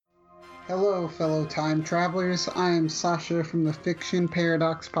Hello, fellow time travelers. I am Sasha from the Fiction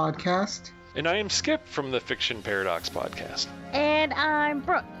Paradox Podcast. And I am Skip from the Fiction Paradox Podcast. And I'm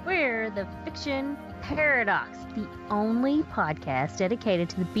Brooke. We're the Fiction Paradox, the only podcast dedicated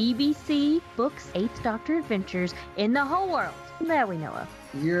to the BBC Books 8th Doctor adventures in the whole world that we know of.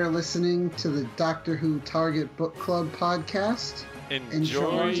 You're listening to the Doctor Who Target Book Club Podcast.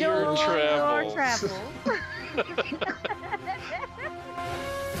 Enjoy your travels.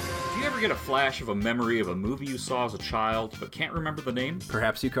 Do you ever get a flash of a memory of a movie you saw as a child, but can't remember the name?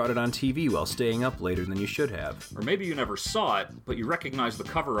 Perhaps you caught it on TV while staying up later than you should have. Or maybe you never saw it, but you recognize the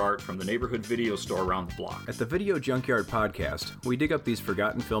cover art from the neighborhood video store around the block. At the Video Junkyard Podcast, we dig up these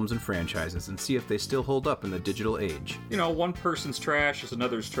forgotten films and franchises and see if they still hold up in the digital age. You know, one person's trash is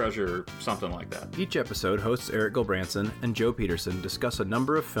another's treasure, something like that. Each episode, hosts Eric Gulbranson and Joe Peterson discuss a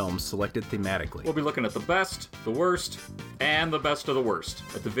number of films selected thematically. We'll be looking at the best, the worst, and the best of the worst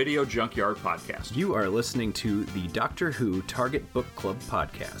at the Video Junkyard Podcast. You are listening to the Doctor Who Target Book Club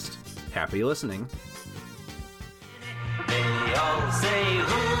Podcast. Happy listening. They all say,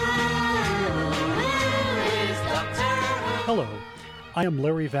 who is Doctor Who? Hello, I am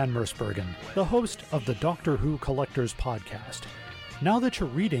Larry Van Mersbergen, the host of the Doctor Who Collectors Podcast. Now that you're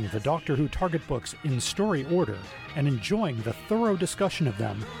reading the Doctor Who Target books in story order and enjoying the thorough discussion of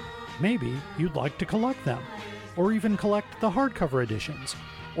them, maybe you'd like to collect them, or even collect the hardcover editions,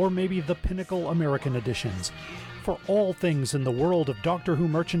 or maybe the Pinnacle American editions. For all things in the world of Doctor Who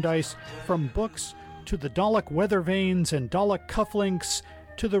merchandise, from books to the Dalek weather vanes and Dalek cufflinks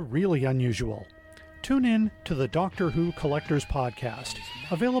to the really unusual. Tune in to the Doctor Who Collectors Podcast,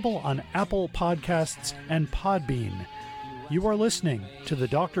 available on Apple Podcasts and Podbean. You are listening to the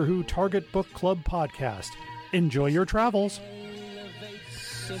Doctor Who Target Book Club Podcast. Enjoy your travels.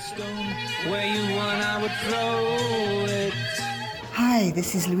 Where you want, I would throw it. Hi,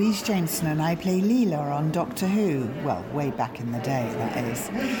 this is Louise Jameson and I play Leela on Doctor Who. Well, way back in the day, that is.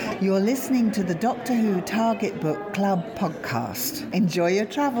 You're listening to the Doctor Who Target Book Club podcast. Enjoy your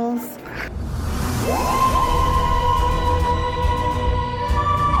travels.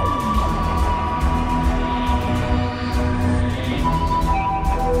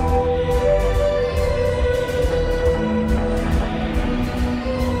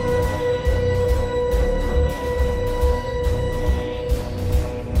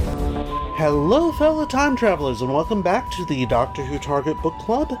 Hello, fellow time travelers, and welcome back to the Doctor Who Target Book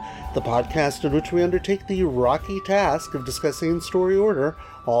Club, the podcast in which we undertake the rocky task of discussing in story order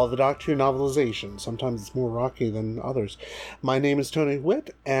all of the Doctor Who novelizations. Sometimes it's more rocky than others. My name is Tony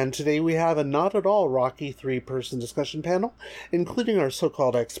Witt, and today we have a not at all rocky three-person discussion panel, including our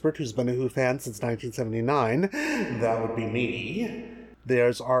so-called expert who's been a Who fan since 1979. That would be me.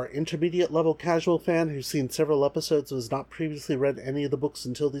 There's our intermediate-level casual fan who's seen several episodes and has not previously read any of the books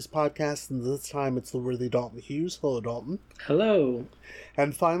until these podcasts, and this time it's the worthy Dalton Hughes. Hello, Dalton. Hello.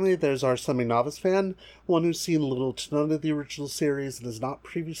 And finally, there's our semi-novice fan, one who's seen little to none of the original series and has not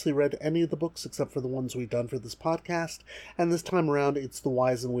previously read any of the books except for the ones we've done for this podcast, and this time around it's the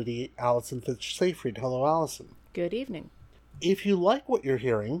wise and witty Alison Fitch-Seyfried. Hello, Alison. Good evening. If you like what you're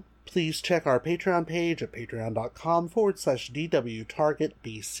hearing, please check our Patreon page at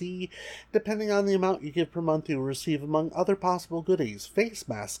patreon.com/DWTargetBC. Depending on the amount you give per month, you'll receive, among other possible goodies, face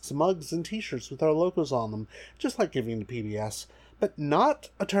masks, mugs, and t-shirts with our logos on them, just like giving to PBS. But not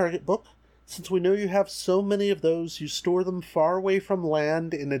a Target book. Since we know you have so many of those, you store them far away from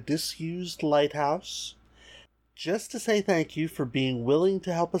land in a disused lighthouse. Just to say thank you for being willing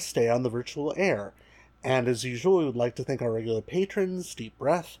to help us stay on the virtual air. And as usual, we would like to thank our regular patrons, Deep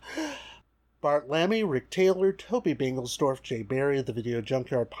Breath, Bart Lammy, Rick Taylor, Toby Bingelsdorf, Jay Barry, the Video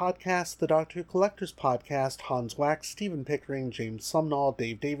Junkyard Podcast, the Doctor Who Collectors Podcast, Hans Wax, Stephen Pickering, James Sumnall,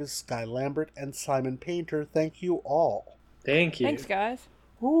 Dave Davis, Sky Lambert, and Simon Painter. Thank you all. Thank you. Thanks, guys.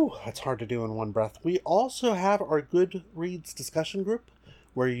 Ooh, that's hard to do in one breath. We also have our Goodreads discussion group,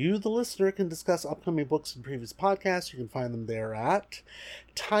 where you, the listener, can discuss upcoming books and previous podcasts. You can find them there at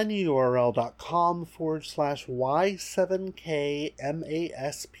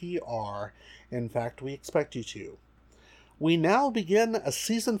tinyurl.com/Y7KMASPR. In fact, we expect you to. We now begin a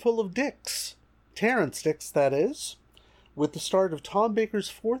season full of Dicks. Terrance Dicks, that is, with the start of Tom Baker's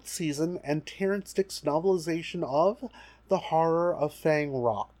 4th season and Terrance Dicks' novelization of The Horror of Fang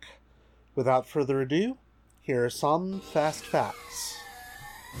Rock. Without further ado, here are some fast facts.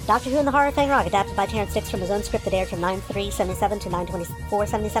 Doctor Who and the Horror of Fang Rock, adapted by Terrance Dicks from his own script that aired from 9/3/77 to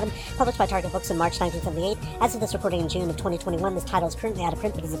 9/24/77, published by Target Books in March 1978. As of this recording in June of 2021, this title is currently out of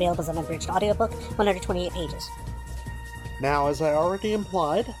print but is available as an unabridged audiobook, 128 pages. Now, as I already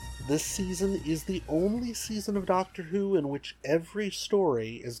implied, this season is the only season of Doctor Who in which every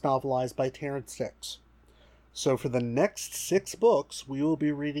story is novelized by Terrance Dicks. So for the next 6 books, we will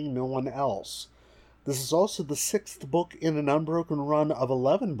be reading no one else. This is also the 6th book in an unbroken run of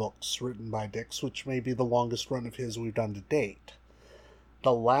 11 books written by Dicks, which may be the longest run of his we've done to date.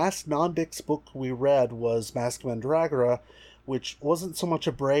 The last non-Dicks book we read was Mask of Mandragora, which wasn't so much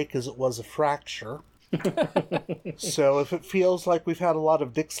a break as it was a fracture. So if it feels like we've had a lot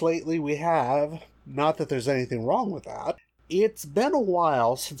of Dicks lately, we have. Not that there's anything wrong with that. It's been a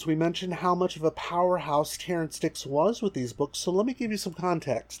while since we mentioned how much of a powerhouse Terrance Dicks was with these books, so let me give you some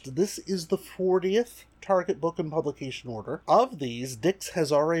context. This is the 40th Target book in publication order. Of these, Dicks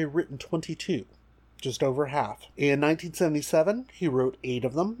has already written 22. Just over half. In 1977, he wrote 8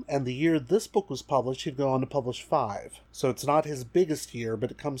 of them, and the year this book was published, he'd go on to publish 5. So it's not his biggest year, but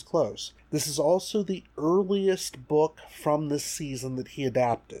it comes close. This is also the earliest book from this season that he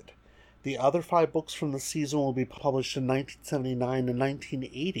adapted. The other 5 books from the season will be published in 1979 and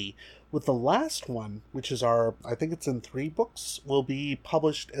 1980, with the last one, which is I think it's in 3 books, will be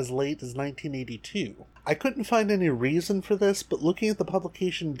published as late as 1982. I couldn't find any reason for this, but looking at the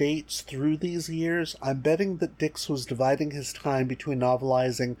publication dates through these years, I'm betting that Dicks was dividing his time between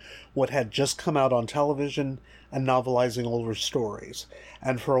novelizing what had just come out on television and novelizing older stories,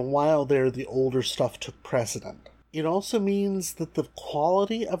 and for a while there, the older stuff took precedent. It also means that the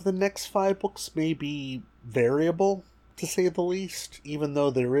quality of the next 5 books may be variable, to say the least, even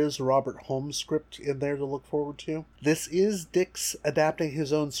though there is a Robert Holmes script in there to look forward to. This is Dicks adapting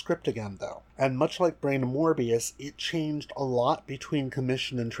his own script again, though, and much like Brain of Morbius, it changed a lot between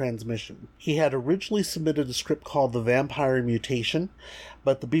commission and transmission. He had originally submitted a script called The Vampire Mutation,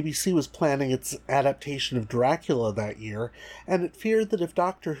 but the BBC was planning its adaptation of Dracula that year, and it feared that if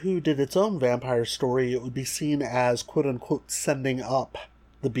Doctor Who did its own vampire story, it would be seen as quote-unquote sending up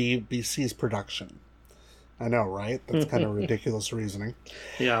the BBC's production. I know, right? That's kind of ridiculous reasoning.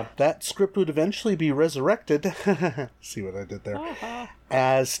 Yeah. That script would eventually be resurrected, see what I did there,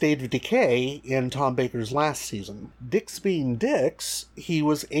 as State of Decay in Tom Baker's last season. Dicks being Dicks, he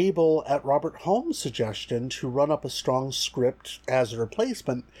was able, at Robert Holmes' suggestion, to run up a strong script as a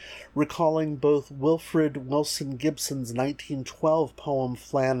replacement, recalling both Wilfred Wilson Gibson's 1912 poem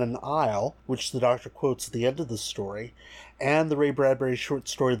Flannan Isle, which the Doctor quotes at the end of the story, and the Ray Bradbury short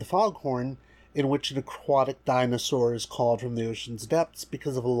story The Foghorn, in which an aquatic dinosaur is called from the ocean's depths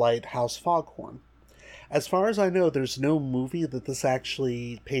because of a lighthouse foghorn. As far as I know, there's no movie that this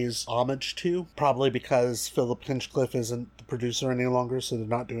actually pays homage to, probably because Philip Hinchcliffe isn't the producer any longer, so they're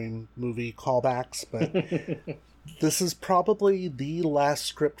not doing movie callbacks, but this is probably the last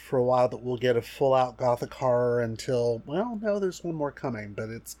script for a while that we'll get a full-out gothic horror until, well, no, there's one more coming, but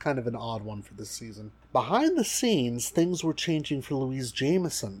it's kind of an odd one for this season. Behind the scenes, things were changing for Louise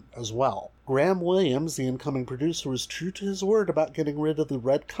Jameson as well. Graham Williams, the incoming producer, was true to his word about getting rid of the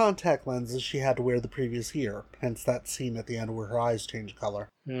red contact lenses she had to wear the previous year, hence that scene at the end where her eyes change color.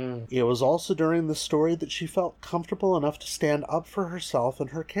 It was also during the story that she felt comfortable enough to stand up for herself and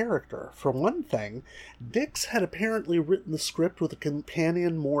her character. For one thing, Dicks had apparently written the script with a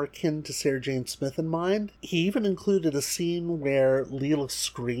companion more akin to Sarah Jane Smith in mind. He even included a scene where Leela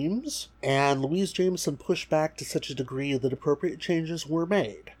screams, and Louise Jameson pushed back to such a degree that appropriate changes were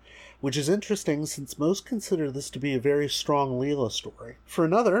made, which is interesting since most consider this to be a very strong Leela story. For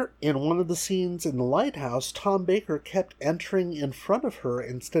another, in one of the scenes in the lighthouse, Tom Baker kept entering in front of her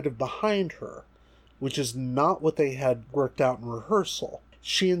instead of behind her, which is not what they had worked out in rehearsal.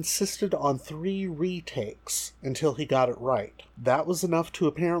 She insisted on 3 retakes until he got it right. That was enough to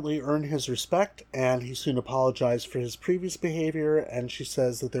apparently earn his respect, and he soon apologized for his previous behavior, and she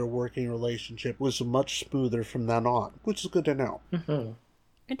says that their working relationship was much smoother from then on, which is good to know.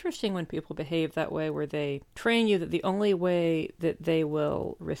 Interesting when people behave that way, where they train you that the only way that they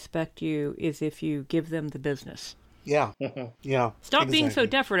will respect you is if you give them the business. Yeah. Yeah. Stop being so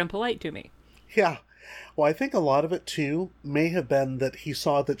deferent and polite to me. Yeah. Well, I think a lot of it, too, may have been that he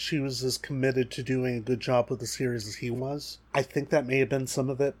saw that she was as committed to doing a good job with the series as he was. I think that may have been some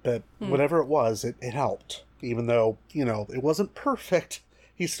of it, but whatever it was, it helped. Even though, it wasn't perfect.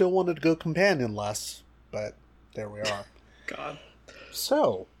 He still wanted to go companionless, but there we are. God.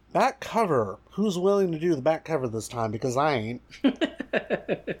 So, back cover. Who's willing to do the back cover this time? Because I ain't.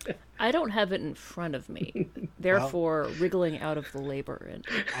 I don't have it in front of me. Therefore, wriggling out of the labor and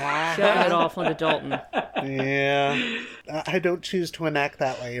shoving it off onto Dalton. Yeah. I don't choose to enact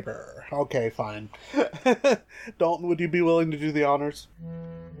that labor. Okay, fine. Dalton, would you be willing to do the honors?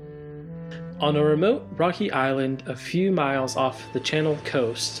 On a remote rocky island a few miles off the Channel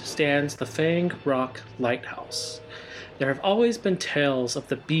coast stands the Fang Rock Lighthouse. There have always been tales of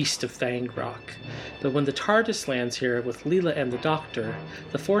the beast of Fang Rock, but when the TARDIS lands here with Leela and the Doctor,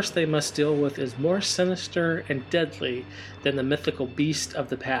 the force they must deal with is more sinister and deadly than the mythical beast of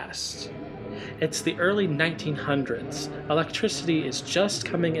the past. It's the early 1900s. Electricity is just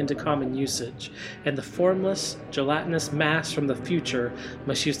coming into common usage, and the formless, gelatinous mass from the future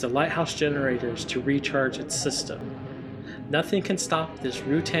must use the lighthouse generators to recharge its system. Nothing can stop this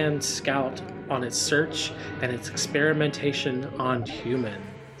Rutan scout on its search and its experimentation on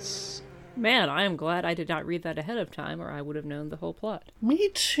humans. Man, I am glad I did not read that ahead of time, or I would have known the whole plot. Me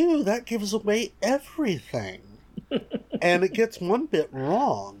too. That gives away everything. And it gets one bit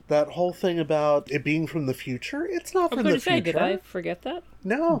wrong. That whole thing about it being from the future, it's not from the future. Did I forget that?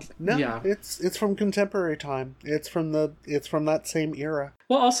 No. Yeah. It's from contemporary time. It's from that same era.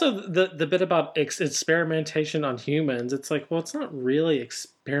 Well, also the bit about experimentation on humans, it's like, well, it's not really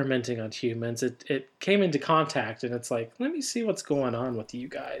experimenting on humans. It came into contact, and it's like, let me see what's going on with you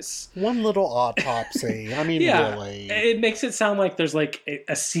guys. One little autopsy. I mean, yeah, really. It makes it sound like there's like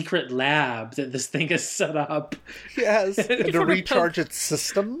a secret lab that this thing is set up. Yes, and to recharge its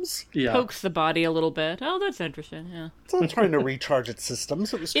systems. Yeah. Pokes the body a little bit. Oh, that's interesting, yeah. It's not trying to recharge its systems.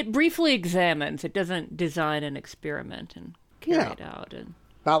 It briefly examines. It doesn't design an experiment and carry it out. And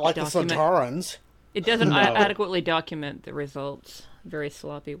not like the Sontarans. It doesn't adequately document the results. Very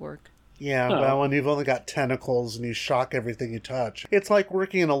sloppy work. Yeah, well, when you've only got tentacles and you shock everything you touch. It's like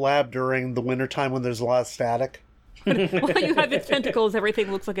working in a lab during the wintertime when there's a lot of static. Well, you have its tentacles, everything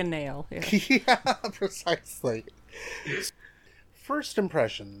looks like a nail. Yeah, precisely. First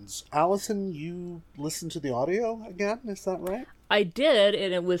impressions. Allison, you listened to the audio again, is that right? I did,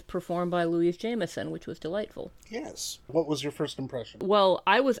 and it was performed by Louise Jameson, which was delightful. Yes. What was your first impression? Well,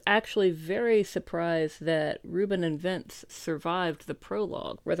 I was actually very surprised that Ruben and Vince survived the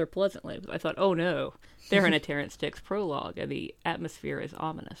prologue rather pleasantly. I thought, oh no, they're in a Terrence Dicks prologue, and the atmosphere is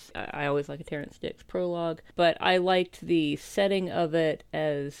ominous. I always like a Terrence Dicks prologue, but I liked the setting of it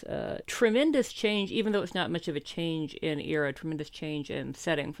as a tremendous change, even though it's not much of a change in era, tremendous change in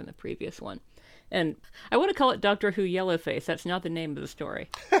setting from the previous one. And I want to call it Doctor Who Yellowface. That's not the name of the story.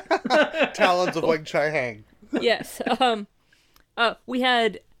 Talons of Weng Chai Hang. Yes. We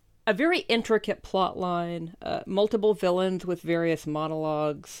had a very intricate plot line, multiple villains with various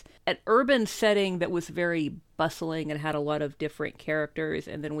monologues, an urban setting that was very bustling and had a lot of different characters,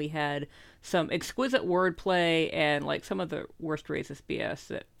 and then we had some exquisite wordplay and like some of the worst racist BS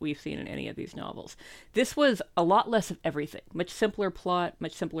that we've seen in any of these novels. This was a lot less of everything. Much simpler plot,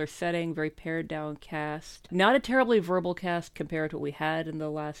 much simpler setting, very pared down cast. Not a terribly verbal cast compared to what we had in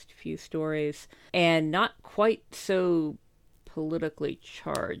the last few stories, and not quite so politically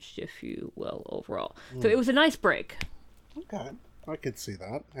charged, if you will, overall. So it was a nice break. Okay. I could see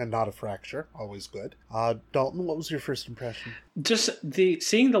that. And not a fracture. Always good. Dalton, what was your first impression? Just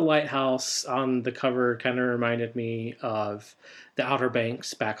seeing the lighthouse on the cover kind of reminded me of the Outer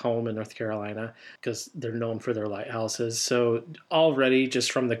Banks back home in North Carolina, because they're known for their lighthouses. So already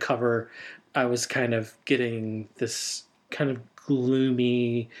just from the cover, I was kind of getting this kind of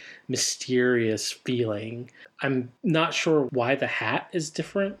gloomy, mysterious feeling. I'm not sure why the hat is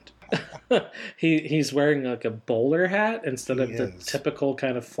different. He's wearing like a bowler hat instead of the typical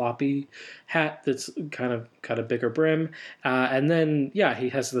kind of floppy hat that's kind of got a bigger brim. And then, he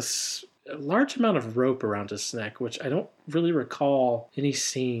has this large amount of rope around his neck, which I don't really recall any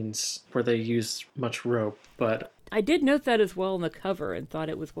scenes where they used much rope, but I did note that as well in the cover and thought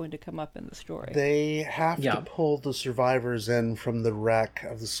it was going to come up in the story. They have to pull the survivors in from the wreck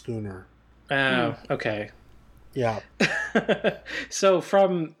of the schooner. Oh, okay. Yeah. So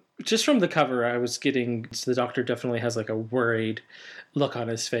from the cover, I was getting, the Doctor definitely has like a worried look on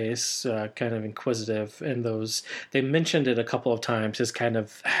his face, kind of inquisitive, and they mentioned it a couple of times, his kind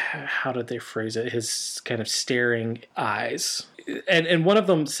of, how did they phrase it, his kind of staring eyes. And one of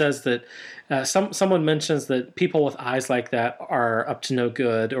them says that someone mentions that people with eyes like that are up to no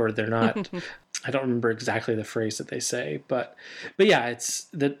good, or they're not. I don't remember exactly the phrase that they say, but yeah, it's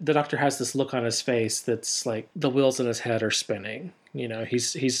the Doctor has this look on his face that's like the wheels in his head are spinning. You know,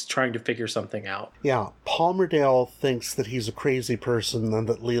 he's trying to figure something out. Yeah, Palmerdale thinks that he's a crazy person and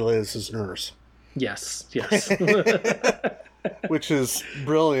that Leela is his nurse. Yes. Which is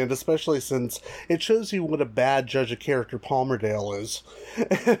brilliant, especially since it shows you what a bad judge of character Palmerdale is.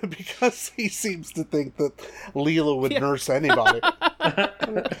 Because he seems to think that Leela would nurse anybody.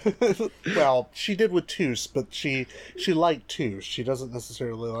 Well, she did with Toos, but she liked Toos. She doesn't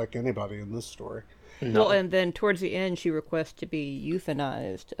necessarily like anybody in this story. No. Well, and then towards the end, she requests to be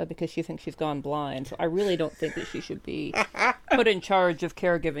euthanized because she thinks she's gone blind. So I really don't think that she should be put in charge of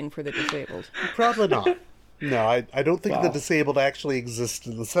caregiving for the disabled. Probably not. No, I don't think the disabled actually exist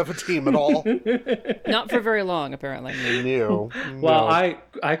in the 7 team at all. Not for very long, apparently. No. Well,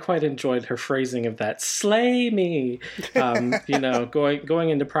 I quite enjoyed her phrasing of that. Slay me! Going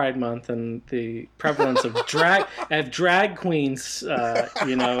into Pride Month and the prevalence of drag queens,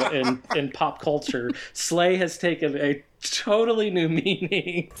 in pop culture. Slay has taken a totally new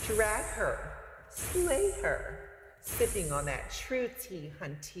meaning. Drag her. Slay her. Sipping on that true tea,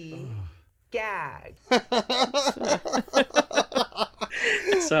 hunty. Gag.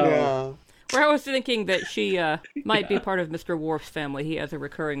 So, where I was thinking that she might be part of Mr. Worf's family. He has a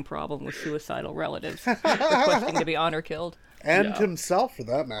recurring problem with suicidal relatives requesting to be honor killed. And himself, for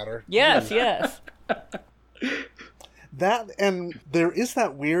that matter. Yes. That, and there is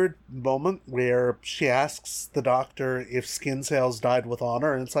that weird moment where she asks the doctor if Skin Sales died with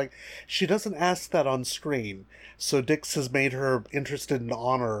honor, and it's like, she doesn't ask that on screen. So Dix has made her interested in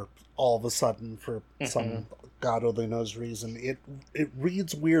honor all of a sudden for some God only knows reason. It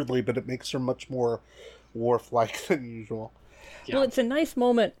reads weirdly, but it makes her much more Worf-like than usual. Yeah. Well, it's a nice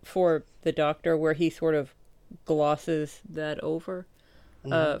moment for the Doctor where he sort of glosses that over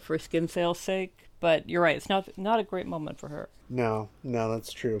for Skin Sale's sake. But you're right, it's not a great moment for her. No,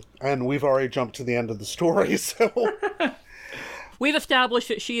 that's true. And we've already jumped to the end of the story, so... We've established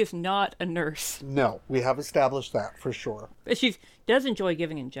that she is not a nurse. No, we have established that for sure. But she does enjoy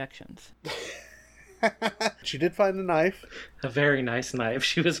giving injections. She did find a knife. A very nice knife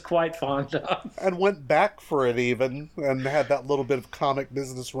she was quite fond of. And went back for it even, and had that little bit of comic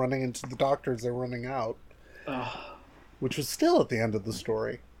business running into the doctor as they're running out. Which was still at the end of the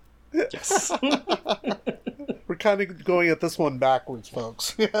story. Yes. We're kind of going at this one backwards,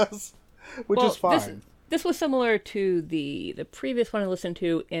 folks. Yes. Which is fine. This was similar to the previous one I listened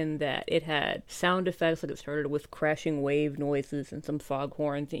to in that it had sound effects, like it started with crashing wave noises and some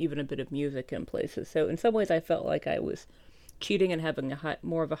foghorns and even a bit of music in places. So in some ways I felt like I was cheating and having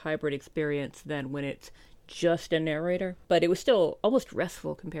more of a hybrid experience than when it's just a narrator. But it was still almost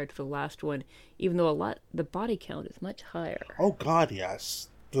restful compared to the last one, even though the body count is much higher. Oh God, yes.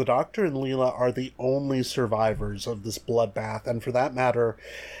 The Doctor and Leela are the only survivors of this bloodbath, and for that matter,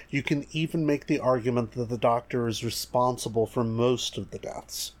 you can even make the argument that the Doctor is responsible for most of the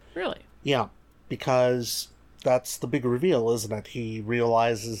deaths. Really? Yeah, because that's the big reveal, isn't it? He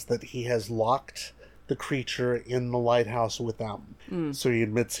realizes that he has locked the creature in the lighthouse with them. So he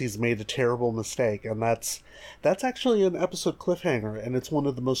admits he's made a terrible mistake, and that's actually an episode cliffhanger, and it's one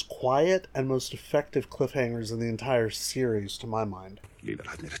of the most quiet and most effective cliffhangers in the entire series, to my mind. Leela,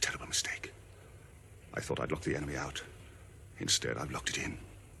 I've made a terrible mistake. I thought I'd lock the enemy out. Instead, I've locked it in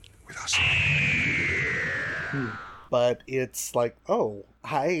with us. But it's like, oh,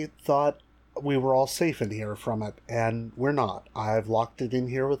 I thought we were all safe in here from it, and we're not. I've locked it in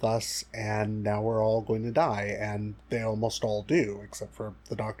here with us, and now we're all going to die, and they almost all do, except for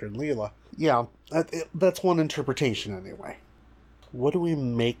the Doctor and Leela. Yeah, that's one interpretation anyway. What do we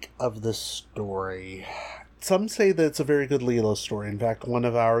make of this story? Some say that it's a very good Leela story. In fact, one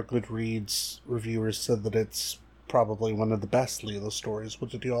of our Goodreads reviewers said that it's probably one of the best Leela stories.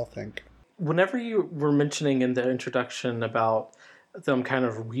 What did you all think? Whenever you were mentioning in the introduction about them kind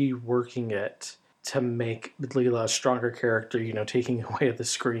of reworking it to make Leela a stronger character, taking away the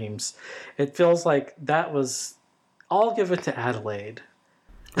screams, it feels like that was all given to Adelaide.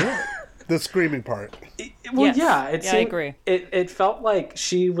 The screaming part. I agree. It felt like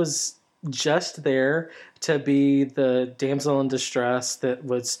she was just there to be the damsel in distress that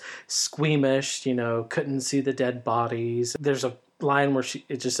was squeamish, couldn't see the dead bodies. There's a line where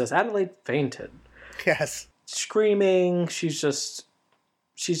it just says, Adelaide fainted. Yes. Screaming, she's just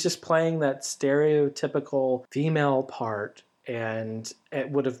playing that stereotypical female part, and it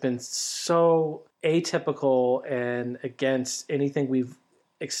would have been so atypical and against anything we've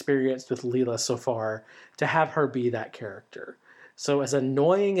experienced with Leela so far to have her be that character. So as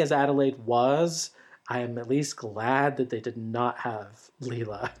annoying as Adelaide was, I am at least glad that they did not have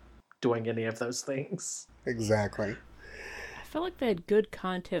Leela doing any of those things. Exactly. I felt like they had good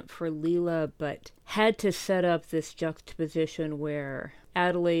content for Leela, but had to set up this juxtaposition where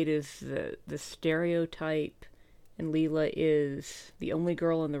Adelaide is the stereotype and Leela is the only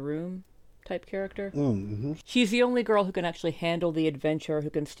girl in the room type character. Mm-hmm. She's the only girl who can actually handle the adventure,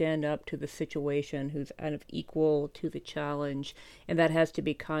 who can stand up to the situation, who's kind of equal to the challenge, and that has to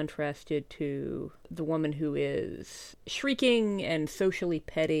be contrasted to the woman who is shrieking and socially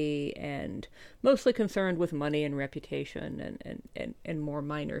petty and mostly concerned with money and reputation and more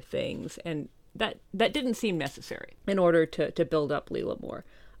minor things. And that didn't seem necessary in order to build up Leela more.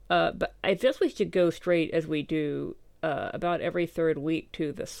 But I guess we should go straight, as we do about every third week,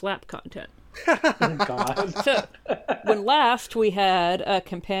 to the slap content. Oh, God. So, when last we had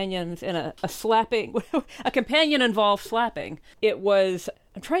companions in a slapping, a companion involved slapping, it was,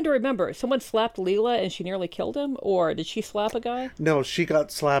 I'm trying to remember, someone slapped Leela and she nearly killed him, or did she slap a guy? No, she got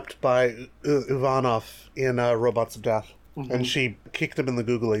slapped by Ivanov in Robots of Death, and she kicked him in the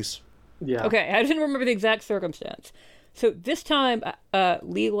googlies. Yeah. Okay, I didn't remember the exact circumstance. So this time,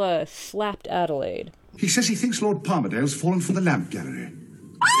 Leela slapped Adelaide. He says he thinks Lord Palmerdale's fallen for the lamp gallery.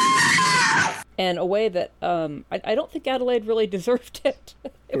 In a way that I don't think Adelaide really deserved it.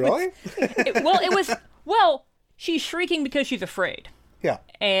 Really? Well, she's shrieking because she's afraid. Yeah.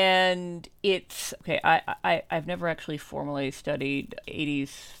 And it's, okay, I've never actually formally studied 80s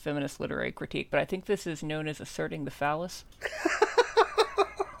feminist literary critique, but I think this is known as asserting the phallus.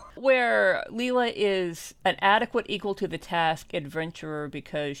 Where Leela is an adequate, equal to the task adventurer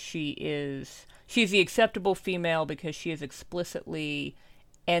because she's the acceptable female because she is explicitly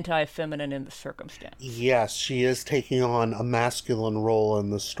anti-feminine in the circumstance. Yes, she is taking on a masculine role in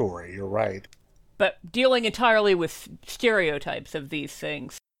the story, you're right. But dealing entirely with stereotypes of these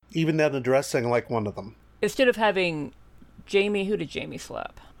things. Even then addressing like one of them. Instead of having Jamie, who did Jamie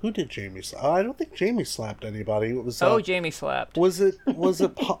slap? Who did Jamie slap? I don't think Jamie slapped anybody. It was Jamie slapped. Was it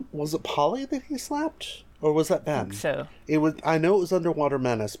Polly that he slapped? Or was that Ben? I think so. I know it was Underwater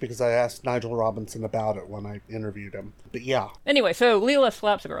Menace because I asked Nigel Robinson about it when I interviewed him. But yeah. Anyway, so Leela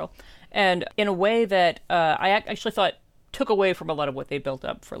slaps a girl, and in a way that I actually thought took away from a lot of what they built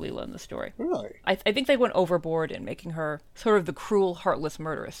up for Leela in the story. Really? I think they went overboard in making her sort of the cruel, heartless,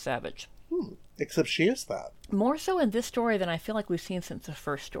 murderous savage. Except she is that. More so in this story than I feel like we've seen since the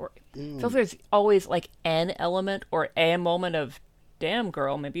first story. So there's always like an element or a moment of, damn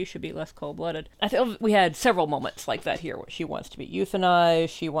girl, maybe you should be less cold-blooded. I think we had several moments like that here where she wants to be euthanized,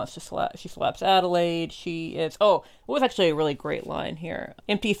 she slaps Adelaide, what was actually a really great line here.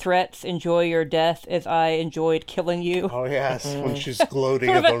 Empty threats, enjoy your death as I enjoyed killing you. Oh yes, when she's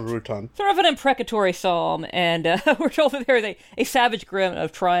gloating at the Rutan. Sort of an imprecatory psalm, and we're told that there is a savage grin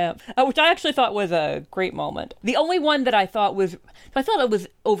of triumph, which I actually thought was a great moment. The only one that I thought it was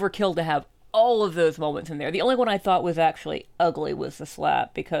overkill to have all of those moments in there. The only one I thought was actually ugly was the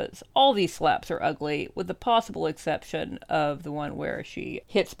slap, because all these slaps are ugly, with the possible exception of the one where she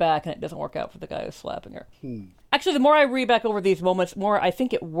hits back and it doesn't work out for the guy who's slapping her. Actually, the more I read back over these moments, more I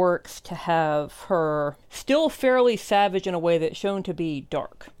think it works to have her still fairly savage in a way that's shown to be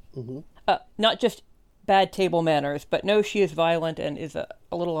dark. Not just bad table manners, but no, she is violent and is a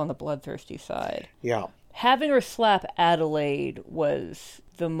little on the bloodthirsty side. Yeah. Having her slap Adelaide was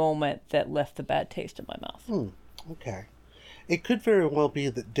the moment that left the bad taste in my mouth. Okay. It could very well be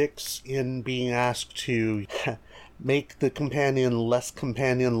that Dix, in being asked to make the companion less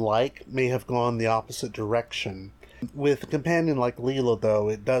companion-like, may have gone the opposite direction. With a companion like Leela, though,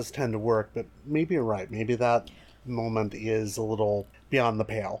 it does tend to work, but maybe you're right. Maybe that moment is a little beyond the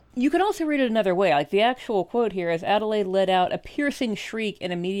pale. You could also read it another way. Like, the actual quote here is, Adelaide let out a piercing shriek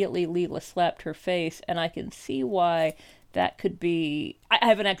and immediately Leela slapped her face, and I can see why that could be... I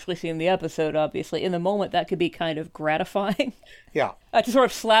haven't actually seen the episode, obviously. In the moment, that could be kind of gratifying. Yeah. To sort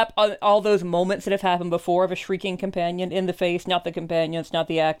of slap all those moments that have happened before of a shrieking companion in the face, not the companions, not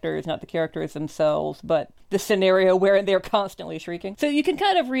the actors, not the characters themselves, but the scenario where they're constantly shrieking. So you can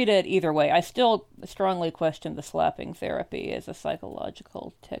kind of read it either way. I still strongly question the slapping therapy as a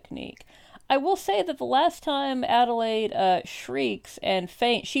psychological technique. I will say that the last time Adelaide shrieks and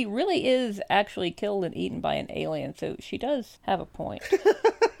faints, she really is actually killed and eaten by an alien, so she does have a point.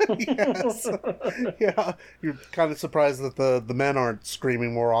 Yes. Yeah, you're kind of surprised that the men aren't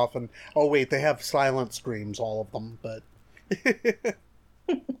screaming more often. Oh wait, they have silent screams, all of them, but...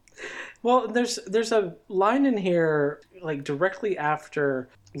 Well, there's a line in here, like directly after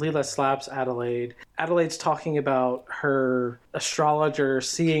Leela slaps Adelaide. Adelaide's talking about her astrologer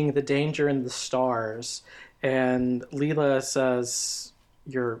seeing the danger in the stars, and Leela says,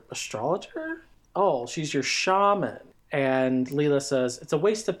 "Your astrologer? Oh, she's your shaman." And Leela says, "It's a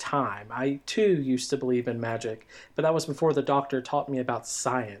waste of time. I, too, used to believe in magic, but that was before the doctor taught me about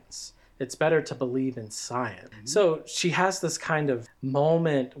science. It's better to believe in science." Mm-hmm. So she has this kind of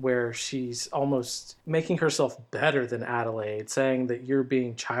moment where she's almost making herself better than Adelaide, saying that you're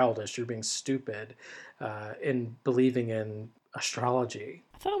being childish, you're being stupid in believing in astrology.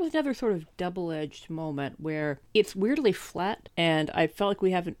 I thought it was another sort of double-edged moment where it's weirdly flat, and I felt like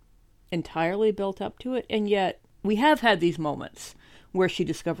we haven't entirely built up to it, and yet we have had these moments where she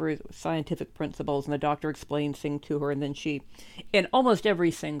discovers scientific principles and the Doctor explains things to her, and then she, in almost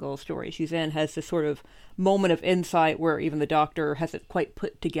every single story she's in, has this sort of moment of insight where even the Doctor hasn't quite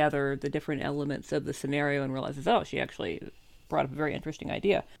put together the different elements of the scenario and realizes, oh, she actually brought up a very interesting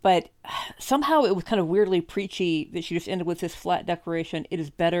idea. But somehow it was kind of weirdly preachy that she just ended with this flat declaration, it is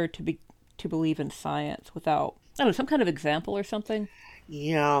better to believe in science, without, I don't know, some kind of example or something.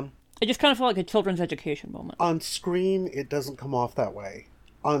 Yeah. It just kind of felt like a children's education moment. On screen, it doesn't come off that way.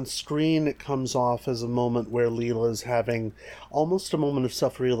 On screen, it comes off as a moment where Leela's having almost a moment of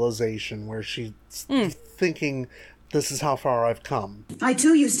self-realization, where she's thinking, this is how far I've come. I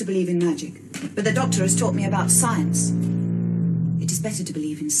too used to believe in magic, but the Doctor has taught me about science. It is better to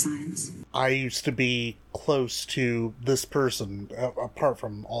believe in science. I used to be close to this person, apart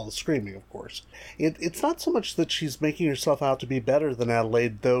from all the screaming, of course. It's not so much that she's making herself out to be better than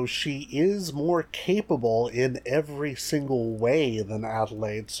Adelaide, though she is more capable in every single way than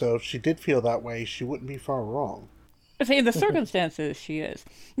Adelaide, so if she did feel that way, she wouldn't be far wrong. See, in the circumstances, she is.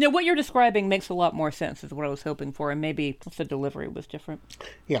 You know, what you're describing makes a lot more sense, is what I was hoping for, and maybe the delivery was different.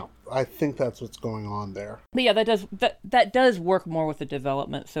 Yeah, I think that's what's going on there. But yeah, that does work more with the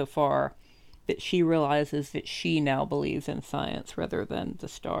development so far, that she realizes that she now believes in science rather than the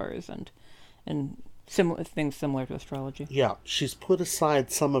stars and similar things similar to astrology. Yeah, she's put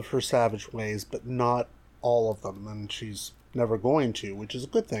aside some of her savage ways, but not all of them, and she's never going to, which is a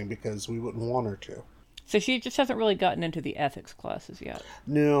good thing because we wouldn't want her to. So she just hasn't really gotten into the ethics classes yet.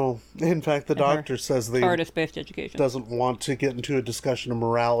 No. In fact, the Doctor says he artist-based education doesn't want to get into a discussion of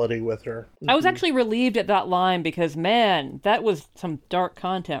morality with her. I was actually relieved at that line because, man, that was some dark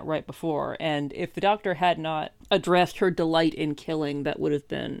content right before. And if the Doctor had not addressed her delight in killing, that would have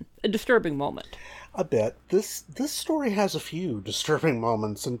been a disturbing moment. A bit. This story has a few disturbing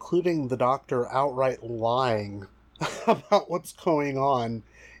moments, including the Doctor outright lying about what's going on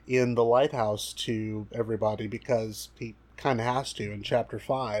in the lighthouse to everybody, because he kind of has to in Chapter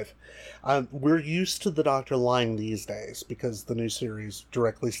 5. We're used to the Doctor lying these days because the new series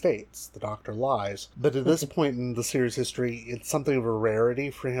directly states the Doctor lies. But at this point in the series history, it's something of a rarity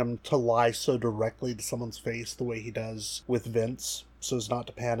for him to lie so directly to someone's face the way he does with Vince, so as not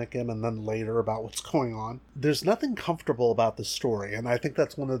to panic him, and then later about what's going on. There's nothing comfortable about this story, and I think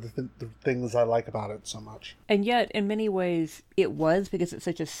that's one of the things I like about it so much. And yet, in many ways, it was, because it's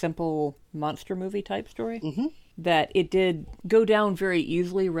such a simple monster movie type story, that it did go down very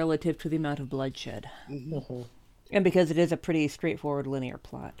easily relative to the amount of bloodshed. And because it is a pretty straightforward linear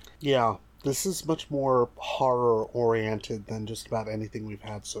plot. Yeah, this is much more horror-oriented than just about anything we've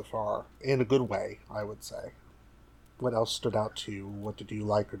had so far. In a good way, I would say. What else stood out to you? What did you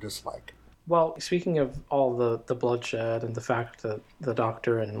like or dislike? Well, speaking of all the bloodshed and the fact that the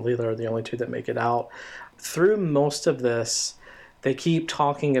Doctor and Leela are the only two that make it out, through most of this, they keep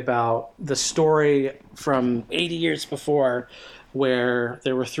talking about the story from 80 years before, where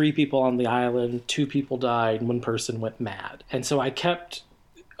there were 3 people on the island, 2 people died, and 1 person went mad. And so I kept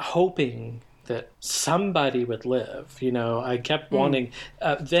hoping that somebody would live. You know, I kept wanting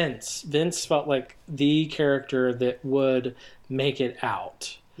Vince. Vince felt like the character that would make it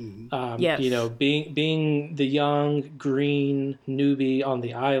out. Yes. You know, being the young green newbie on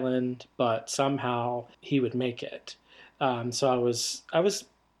the island, but somehow he would make it. So I was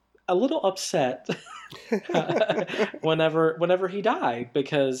a little upset whenever he died,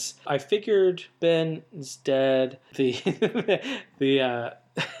 because I figured Ben is dead. The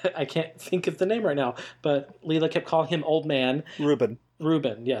I can't think of the name right now, but Leela kept calling him Old Man.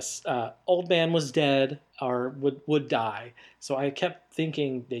 Reuben, yes. Old Man was dead, or would die. So I kept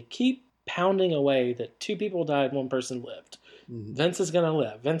thinking, they keep pounding away that 2 people died, 1 person lived. Vince is going to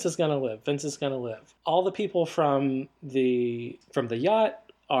live. Vince is going to live. Vince is going to live. All the people from the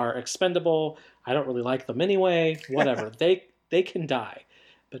yacht are expendable. I don't really like them anyway. Whatever. They can die.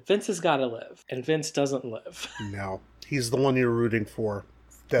 But Vince has got to live. And Vince doesn't live. No. He's the one you're rooting for.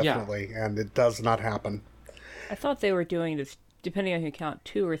 Definitely. Yeah. And it does not happen. I thought they were doing this, depending on who you count,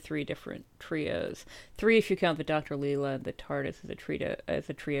 2 or 3 different trios. 3 if you count the Dr. Leela and the TARDIS as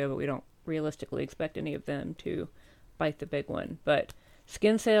a trio, but we don't realistically expect any of them to bite the big one. But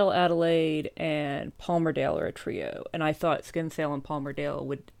Skinsale, Adelaide, and Palmerdale are a trio, and I thought Skinsale and Palmerdale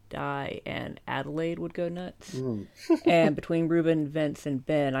would die and Adelaide would go nuts. And between Reuben, Vince, and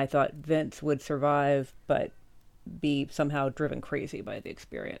Ben, I thought Vince would survive but be somehow driven crazy by the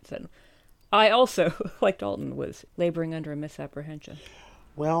experience. And I also, like Dalton, was laboring under a misapprehension.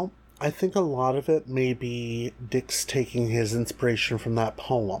 Well, I think a lot of it may be Dick's taking his inspiration from that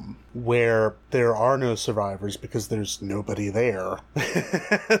poem, where there are no survivors because there's nobody there.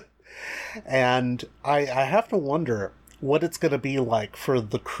 And I have to wonder, what it's going to be like for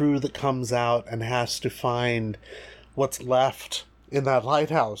the crew that comes out and has to find what's left in that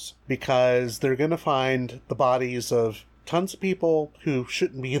lighthouse, because they're going to find the bodies of tons of people who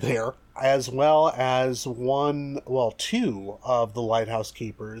shouldn't be there, as well as two of the lighthouse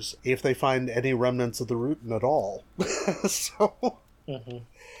keepers, if they find any remnants of the Rutan at all. So... Mm-hmm.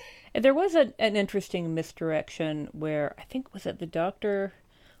 There was an interesting misdirection where, I think, was it the Doctor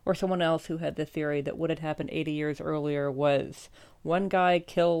or someone else who had the theory that what had happened 80 years earlier was one guy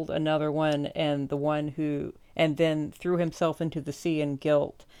killed another one, and then threw himself into the sea in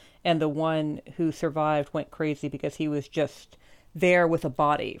guilt, and the one who survived went crazy because he was just there with a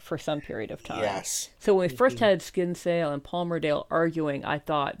body for some period of time. Yes. So when we first had Skinsale and Palmerdale arguing, I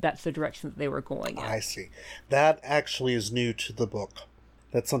thought that's the direction that they were going in. I see. That actually is new to the book.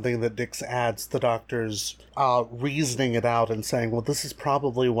 That's something that Dix adds. The Doctor's reasoning it out and saying, well, this is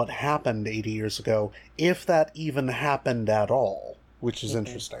probably what happened 80 years ago, if that even happened at all, which is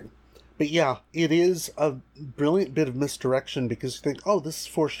interesting. But yeah, it is a brilliant bit of misdirection, because you think, oh, this is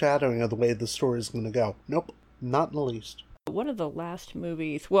foreshadowing of the way the story is going to go. Nope, not in the least. One of the last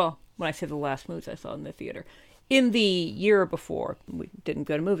movies, well, when I say the last movies I saw in the theater, in the year before, we didn't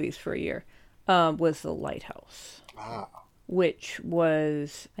go to movies for a year, was The Lighthouse. Which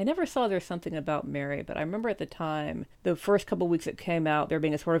was, I never saw There's Something About Mary, but I remember at the time, the first couple of weeks it came out, there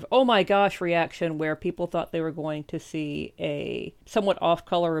being a sort of, oh my gosh reaction where people thought they were going to see a somewhat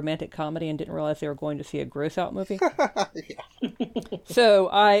off-color romantic comedy and didn't realize they were going to see a gross-out movie. So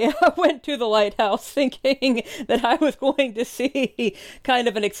I went to The Lighthouse thinking that I was going to see kind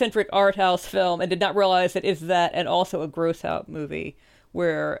of an eccentric art house film, and did not realize that it's that and also a gross-out movie,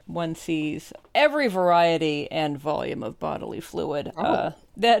 where one sees every variety and volume of bodily fluid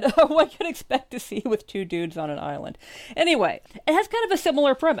that one could expect to see with two dudes on an island. Anyway, it has kind of a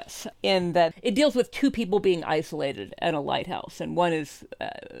similar premise in that it deals with two people being isolated in a lighthouse, and one is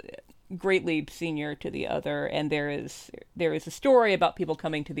greatly senior to the other, and there is a story about people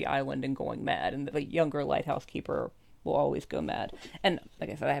coming to the island and going mad, and the younger lighthouse keeper will always go mad. And like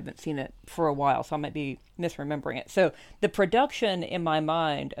I said, I haven't seen it for a while, so I might be misremembering it. So the production in my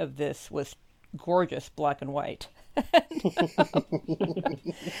mind of this was gorgeous black and white.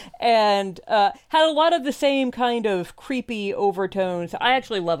 And had a lot of the same kind of creepy overtones. I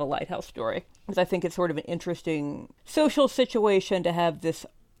actually love a lighthouse story, because I think it's sort of an interesting social situation to have this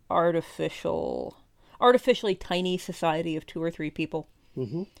artificially tiny society of 2 or 3 people.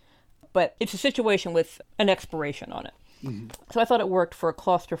 Mm-hmm. But it's a situation with an expiration on it. Mm-hmm. So I thought it worked for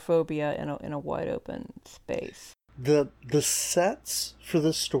claustrophobia in a wide open space. The sets for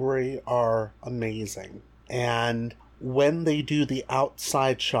this story are amazing. And when they do the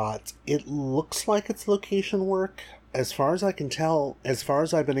outside shots, it looks like it's location work. As far as I can tell, as far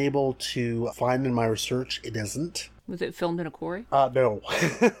as I've been able to find in my research, it isn't. Was it filmed in a quarry? No.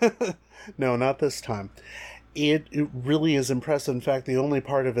 No, not this time. It really is impressive. In fact, the only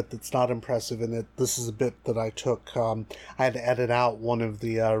part of it that's not impressive, and this is a bit that I took, I had to edit out one of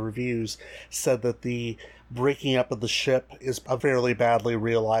the reviews, said that the breaking up of the ship is a fairly badly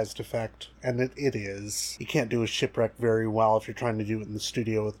realized effect, and it is. You can't do a shipwreck very well if you're trying to do it in the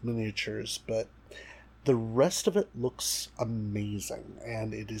studio with miniatures, but the rest of it looks amazing,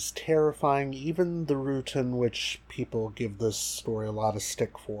 and it is terrifying. Even the Rutan, which people give this story a lot of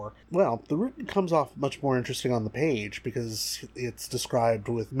stick for. Well, the Rutan comes off much more interesting on the page, because it's described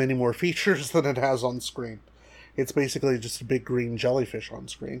with many more features than it has on screen. It's basically just a big green jellyfish on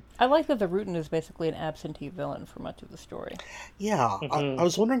screen. I like that the Rutan is basically an absentee villain for much of the story. Yeah, I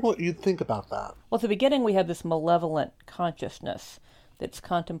was wondering what you'd think about that. Well, at the beginning we have this malevolent consciousness that's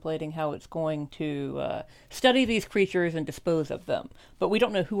contemplating how it's going to study these creatures and dispose of them. But we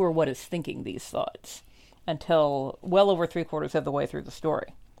don't know who or what is thinking these thoughts until well over 3/4 of the way through the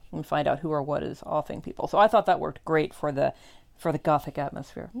story. And find out who or what is offing people. So I thought that worked great for the Gothic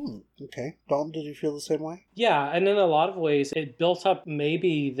atmosphere. Okay. Dalton, did you feel the same way? Yeah, and in a lot of ways, it built up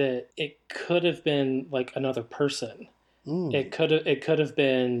maybe that it could have been like another person. It could have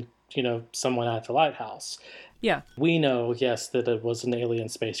been, someone at the lighthouse. Yeah. We know, yes, that it was an alien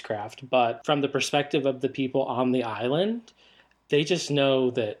spacecraft, but from the perspective of the people on the island, they just know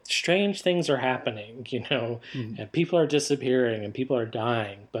that strange things are happening, and people are disappearing and people are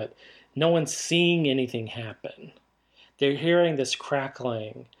dying, but no one's seeing anything happen. They're hearing this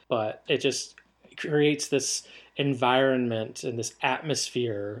crackling, but it just creates this environment and this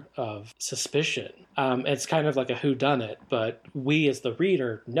atmosphere of suspicion. It's kind of like a whodunit, but we as the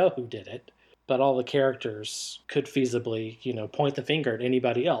reader know who did it. But all the characters could feasibly, point the finger at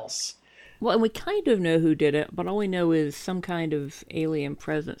anybody else. Well, and we kind of know who did it, but all we know is some kind of alien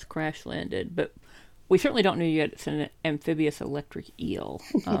presence crash landed. But We certainly don't know yet it's an amphibious electric eel,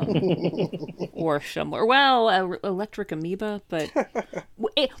 or similar. Well, electric amoeba, but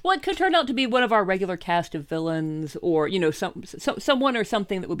it could turn out to be one of our regular cast of villains, or someone or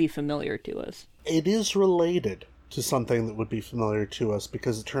something that would be familiar to us. It is related to something that would be familiar to us,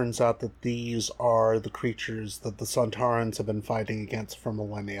 because it turns out that these are the creatures that the Sontarans have been fighting against for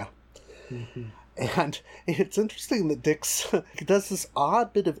millennia. Mm-hmm. And it's interesting that Dix does this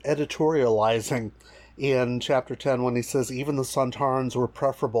odd bit of editorializing in Chapter 10 when he says even the Sontarans were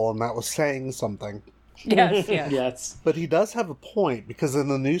preferable, and that was saying something. Yes, yes. But he does have a point, because in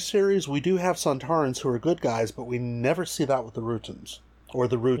the new series we do have Sontarans who are good guys, but we never see that with the Rutans. Or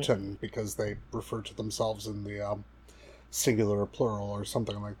the Rutan, because they refer to themselves in the singular or plural or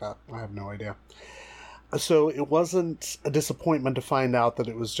something like that. I have no idea. So it wasn't a disappointment to find out that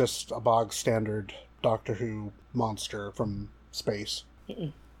it was just a bog standard Doctor Who monster from space.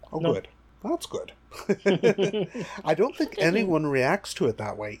 Mm-mm. Oh, No. good. That's good. I don't think anyone reacts to it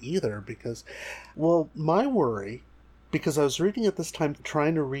that way either, because, well, my worry, because I was reading it this time,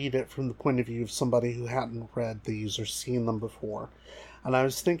 trying to read it from the point of view of somebody who hadn't read these or seen them before, and I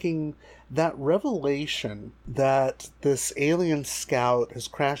was thinking that revelation that this alien scout has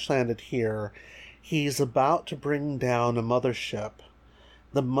crash-landed here, he's about to bring down a mothership.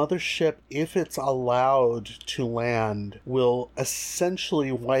 The mothership, if it's allowed to land, will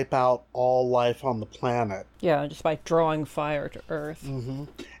essentially wipe out all life on the planet. Yeah, just by drawing fire to Earth. Mm-hmm.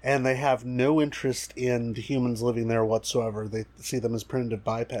 And they have no interest in the humans living there whatsoever. They see them as primitive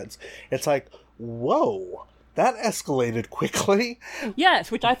bipeds. It's like, whoa, that escalated quickly.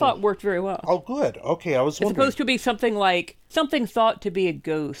 Yes, which I thought worked very well. Oh, good. Okay, I was It's wondering. supposed to be something thought to be a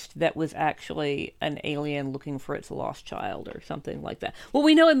ghost that was actually an alien looking for its lost child or something like that. Well,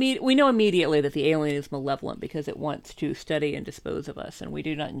 we know immediately that the alien is malevolent because it wants to study and dispose of us, and we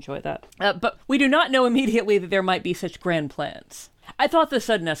do not enjoy that. But we do not know immediately that there might be such grand plans. I thought the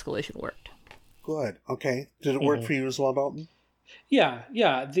sudden escalation worked. Good. Okay. Did it work for you as well, Dalton? Yeah.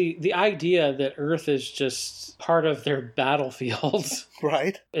 The idea that Earth is just part of their battlefields,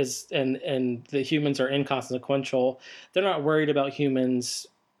 right? And the humans are inconsequential. They're not worried about humans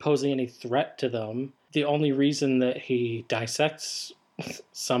posing any threat to them. The only reason that he dissects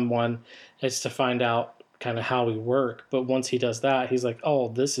someone is to find out kind of how we work. But once he does that, he's like, "Oh,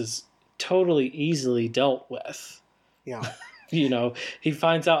 this is totally easily dealt with." Yeah. He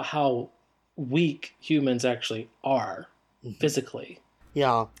finds out how weak humans actually are. Physically.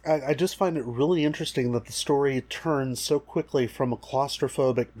 Yeah, I just find it really interesting that the story turns so quickly from a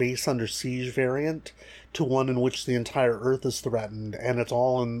claustrophobic base under siege variant to one in which the entire Earth is threatened, and it's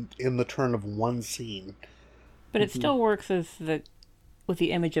all in the turn of one scene. But it still works with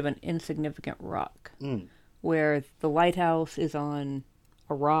the image of an insignificant rock, where the lighthouse is on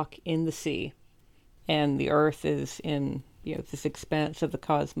a rock in the sea, and the Earth is in this expanse of the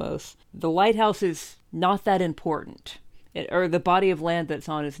cosmos. The lighthouse is not that important. Or the body of land that's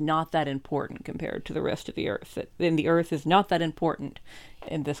on is not that important compared to the rest of the Earth. And the Earth is not that important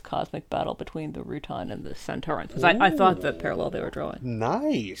in this cosmic battle between the Rutan and the Sontarans. I thought the parallel they were drawing.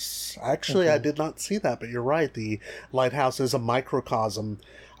 Nice. Actually, I did not see that, but you're right. The lighthouse is a microcosm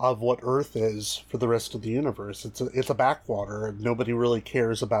of what Earth is for the rest of the universe. It's a backwater, and nobody really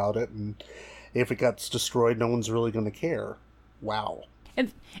cares about it, and if it gets destroyed, no one's really going to care. Wow.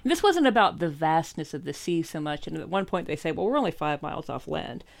 And this wasn't about the vastness of the sea so much. And at one point they say, well, we're only 5 miles off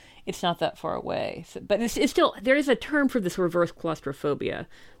land. It's not that far away. But it's still, there is a term for this reverse claustrophobia,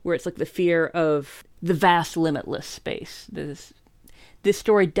 where it's like the fear of the vast, limitless space. This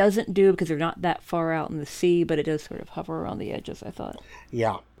story doesn't do because they're not that far out in the sea, but it does sort of hover around the edges, I thought.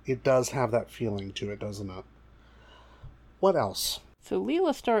 Yeah, it does have that feeling to it, doesn't it? What else? So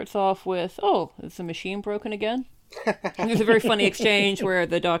Leela starts off with, oh, is the machine broken again? There's a very funny exchange where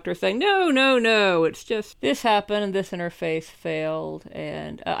the doctor's saying, no, it's just this happened and this interface failed,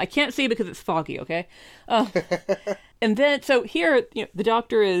 and I can't see because it's foggy, okay? And then, so here, the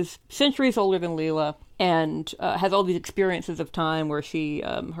doctor is centuries older than Leela and has all these experiences of time where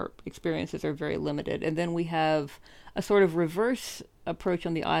her experiences are very limited. And then we have a sort of reverse approach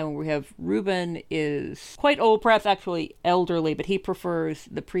on the island where we have Reuben is quite old, perhaps actually elderly, but he prefers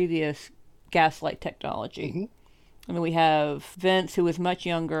the previous gaslight technology. Mm-hmm. And then we have Vince, who is much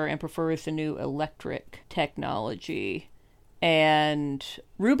younger and prefers the new electric technology. And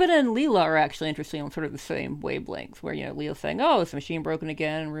Reuben and Leela are actually interesting on sort of the same wavelengths, where, Leela's saying, oh, is the machine broken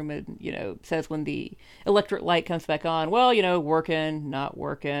again? And Reuben, says when the electric light comes back on, well, working, not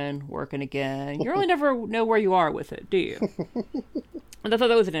working, working again. You really never know where you are with it, do you? And I thought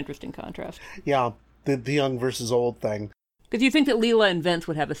that was an interesting contrast. Yeah, the young versus old thing. Because you think that Leela and Vince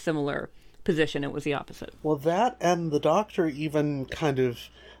would have a similar position, it was the opposite. Well, that and the Doctor even kind of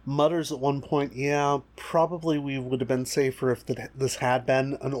mutters at one point, yeah, probably we would have been safer if this had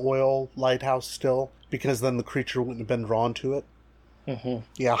been an oil lighthouse still, because then the creature wouldn't have been drawn to it. Mm-hmm.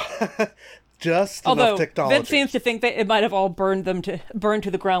 Yeah. Just Although, enough technology. Vince seems to think that it might have all burned to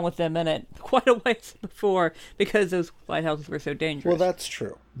the ground with them in it quite a ways before, because those lighthouses were so dangerous. Well, that's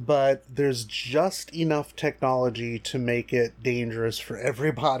true. But there's just enough technology to make it dangerous for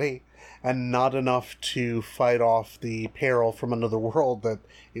everybody, and not enough to fight off the peril from another world that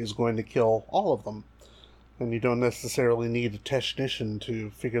is going to kill all of them. And you don't necessarily need a technician to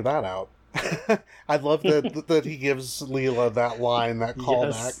figure that out. I love that he gives Leela that line, that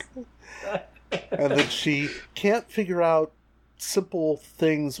callback. Yes. And that she can't figure out simple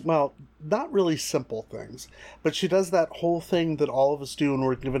things. Well, not really simple things, but she does that whole thing that all of us do when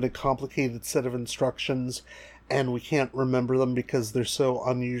we're given a complicated set of instructions and we can't remember them because they're so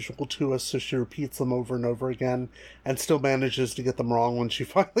unusual to us, so she repeats them over and over again and still manages to get them wrong when she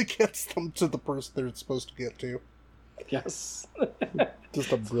finally gets them to the person they're supposed to get to. Yes.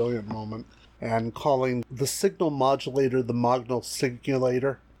 Just a brilliant moment. And calling the signal modulator the Mognal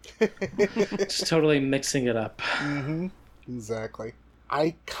Singulator. Just totally mixing it up. Mm-hmm. Exactly.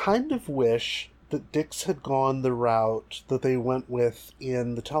 I kind of wish that Dix had gone the route that they went with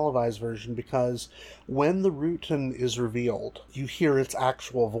in the televised version, because when the Rutan is revealed, you hear its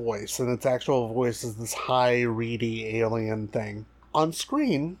actual voice, and its actual voice is this high, reedy alien thing. On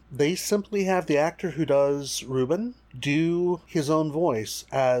screen, they simply have the actor who does Ruben do his own voice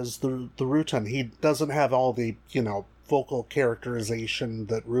as the Rutan. He doesn't have all the, vocal characterization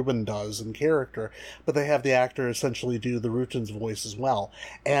that Ruben does in character, but they have the actor essentially do the Rutan's voice as well.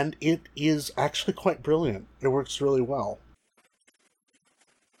 And it is actually quite brilliant. It works really well.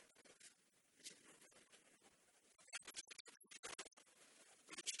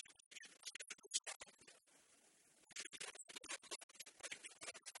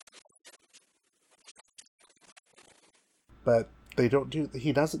 But he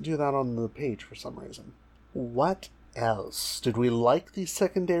doesn't do that on the page for some reason. What else? Did we like these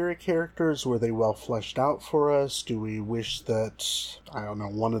secondary characters? Were they well fleshed out for us? Do we wish that,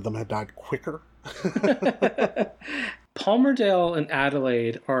 one of them had died quicker? Palmerdale and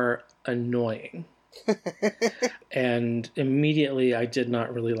Adelaide are annoying. And immediately I did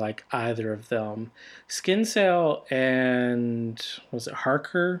not really like either of them. Skinsale and, was it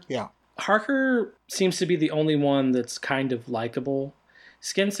Harker? Yeah. Harker seems to be the only one that's kind of likable.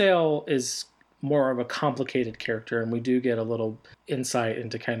 Skinsale is more of a complicated character, and we do get a little insight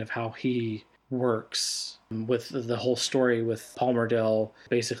into kind of how he works with the whole story, with Palmerdale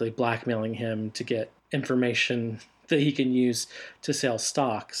basically blackmailing him to get information that he can use to sell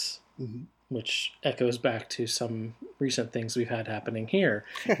stocks, which echoes back to some recent things we've had happening here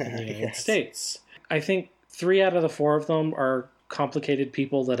in the United States. I think 3 out of the 4 of them are complicated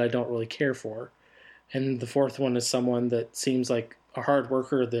people that I don't really care for. And the 4th one is someone that seems like a hard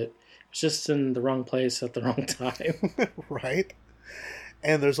worker that just in the wrong place at the wrong time. Right.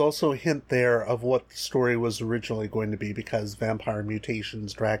 And there's also a hint there of what the story was originally going to be, because vampire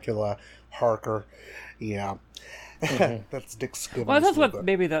mutations, Dracula, Harker, yeah. Mm-hmm. That's Dick's good. Well,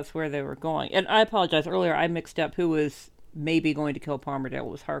 maybe that's where they were going. And I apologize, earlier I mixed up who was maybe going to kill Palmerdale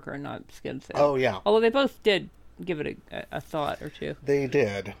was Harker and not Skinsale. Oh, yeah. Although they both did give it a thought or two. They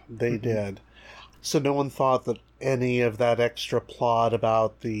did. They did. So no one thought that any of that extra plot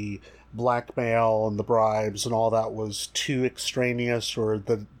about the blackmail and the bribes and all that was too extraneous, or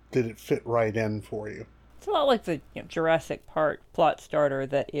did it fit right in for you? It's a lot like the Jurassic Park plot starter,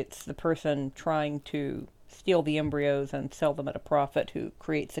 that it's the person trying to steal the embryos and sell them at a profit who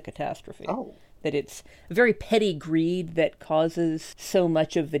creates the catastrophe. Oh. That it's a very petty greed that causes so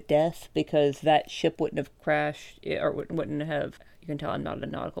much of the death, because that ship wouldn't have crashed, or wouldn't have, you can tell I'm not a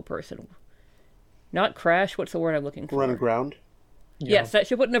nautical person. Not crash, what's the word I'm looking for? Run aground? Yeah. Yes, that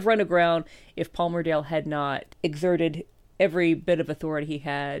ship wouldn't have run aground if Palmerdale had not exerted every bit of authority he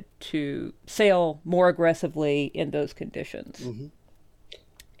had to sail more aggressively in those conditions. Mm-hmm.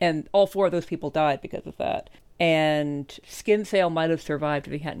 And all 4 of those people died because of that. And Skinsale might have survived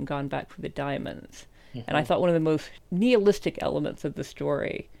if he hadn't gone back for the diamonds. Mm-hmm. And I thought one of the most nihilistic elements of the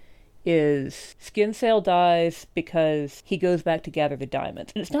story is Skinsale dies because he goes back to gather the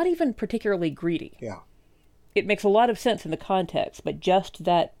diamonds. And it's not even particularly greedy. Yeah. It makes a lot of sense in the context, but just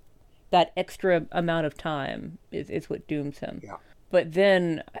that extra amount of time is what dooms him. Yeah. But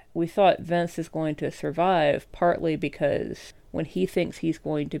then we thought Vince is going to survive, partly because when he thinks he's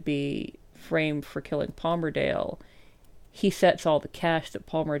going to be framed for killing Palmerdale, he sets all the cash that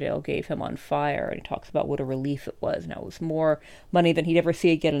Palmerdale gave him on fire, and he talks about what a relief it was. Now, it was more money than he'd ever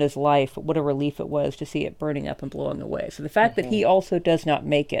see again in his life, but what a relief it was to see it burning up and blowing away. So the fact that he also does not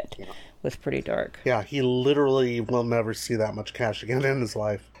make it was pretty dark. Yeah, he literally will never see that much cash again in his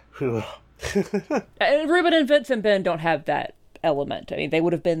life. Ruben and Vince and Ben don't have that element. I mean, they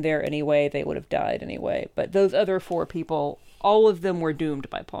would have been there anyway, they would have died anyway, but those other four people, all of them were doomed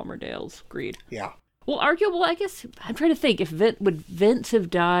by Palmerdale's greed. Yeah. Well, arguable, I guess, I'm trying to think, would Vince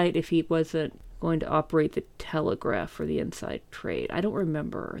have died if he wasn't going to operate the telegraph for the inside trade? I don't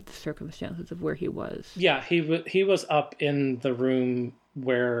remember the circumstances of where he was. Yeah, he was up in the room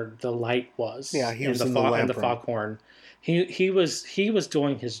where the light was. Yeah, he was in the foghorn. He was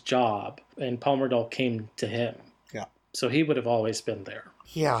doing his job, and Palmerdale came to him. Yeah. So he would have always been there.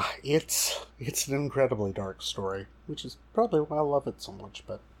 Yeah, it's an incredibly dark story, which is probably why I love it so much,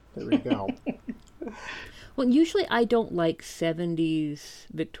 but there we go. Well, usually I don't like 70s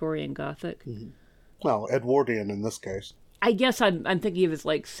Victorian Gothic. Mm-hmm. Well, Edwardian in this case. I guess I'm thinking of it as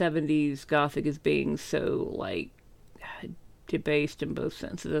like 70s Gothic as being so like debased in both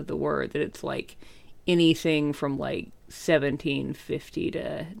senses of the word that it's like anything from like 1750 to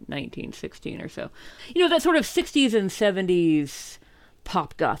 1916 or so. You know, that sort of 60s and 70s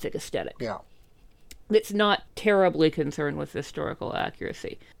pop Gothic aesthetic. Yeah. It's not terribly concerned with historical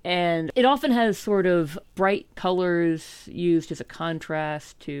accuracy. And it often has sort of bright colors used as a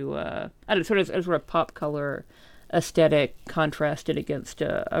contrast to, sort of pop color aesthetic contrasted against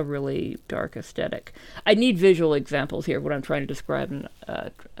a really dark aesthetic. I need visual examples here of what I'm trying to describe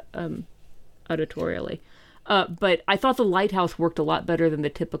auditorially. But I thought the lighthouse worked a lot better than the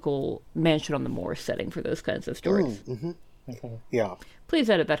typical Mansion on the Moor setting for those kinds of stories. Mm-hmm. Yeah. Please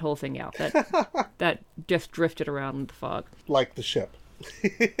edit that whole thing out. That just drifted around in the fog. Like the ship.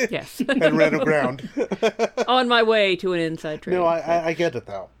 Yes. And ran aground. On my way to an inside trade. No, I get it,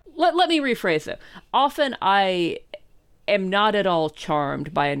 though. Let me rephrase it. Often I am not at all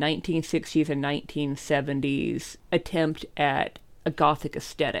charmed by a 1960s and 1970s attempt at a Gothic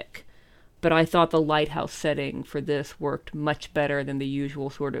aesthetic. But I thought the lighthouse setting for this worked much better than the usual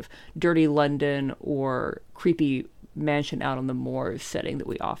sort of dirty London or creepy mansion out on the moors setting that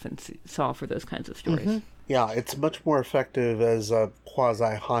we often saw for those kinds of stories. Mm-hmm. Yeah, it's much more effective as a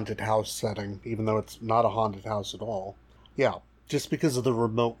quasi-haunted house setting, even though it's not a haunted house at all. Yeah, just because of the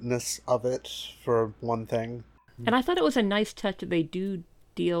remoteness of it, for one thing. And I thought it was a nice touch that they do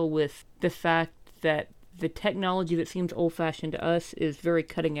deal with the fact that the technology that seems old-fashioned to us is very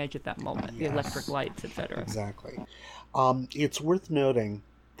cutting edge at that moment. Yes. The electric lights, etc. Exactly. It's worth noting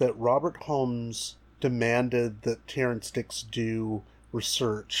that Robert Holmes demanded that Terrance Dicks do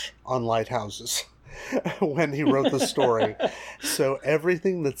research on lighthouses when he wrote the story. So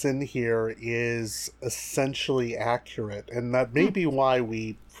everything that's in here is essentially accurate. And that may be why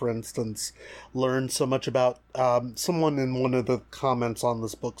we, for instance, learned so much about... someone in one of the comments on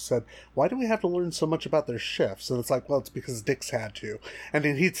this book said, why do we have to learn so much about their shifts? And it's like, well, it's because Dicks had to. And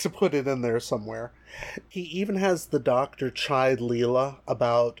he needs to put it in there somewhere. He even has the doctor chide Leela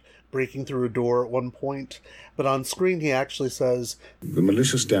about breaking through a door at one point, but on screen he actually says, The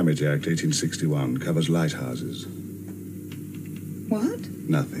Malicious Damage Act 1861 covers lighthouses. What?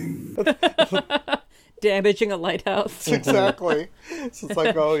 Nothing. Damaging a lighthouse. Exactly. So it's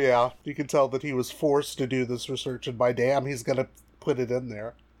like, oh yeah, you can tell that he was forced to do this research, and by damn, he's going to put it in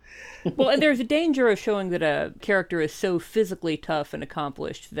there. Well, and there's a danger of showing that a character is so physically tough and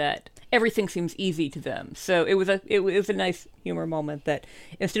accomplished that everything seems easy to them. So it was a nice humor moment that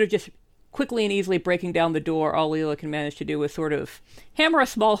instead of just quickly and easily breaking down the door, all Leela can manage to do is sort of hammer a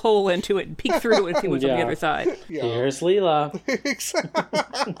small hole into it and peek through it and see what's on the other side. Yeah. Here's Leela.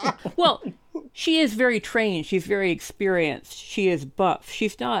 Well, she is very trained. She's very experienced. She is buff.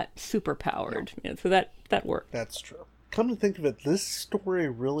 She's not super powered. No. So that worked. That's true. Come to think of it, this story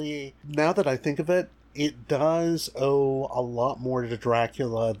really, now that I think of it, it does owe a lot more to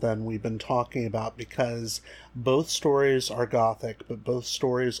Dracula than we've been talking about, because both stories are Gothic, but both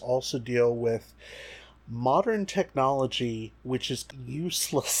stories also deal with modern technology which is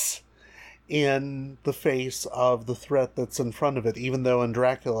useless in the face of the threat that's in front of it, even though in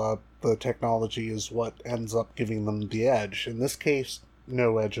Dracula the technology is what ends up giving them the edge. In this case,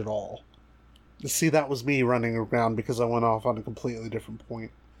 no edge at all. See, that was me running around because I went off on a completely different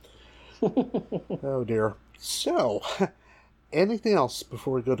point. Oh dear. So, anything else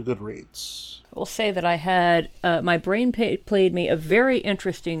before we go to Goodreads? I will say that I had, my brain played me a very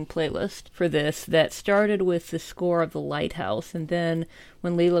interesting playlist for this that started with the score of The Lighthouse, and then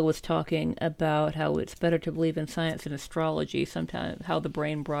when Leela was talking about how it's better to believe in science and astrology, sometimes how the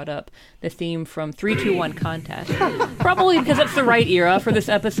brain brought up the theme from 3-2-1 Contact. Probably because that's the right era for this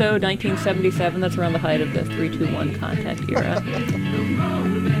episode, 1977. That's around the height of the 3-2-1 Contact era.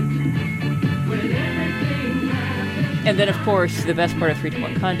 And then, of course, the best part of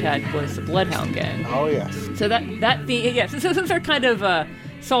 3-2-1 Contact was the Bloodhound Gang. Oh, yes. So so those are kind of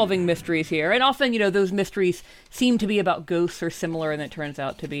solving mysteries here. And often, those mysteries seem to be about ghosts or similar, and it turns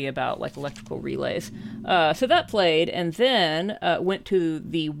out to be about, like, electrical relays. So that played, and then went to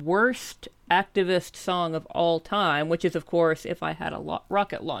the worst activist song of all time, which is, of course, If I Had a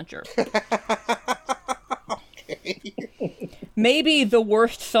Rocket Launcher. Maybe the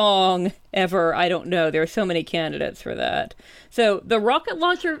worst song ever. I don't know. There are so many candidates for that. So the rocket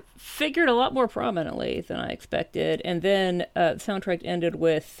launcher figured a lot more prominently than I expected. And then the soundtrack ended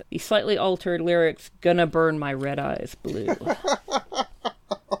with the slightly altered lyrics, "Gonna burn my red eyes blue."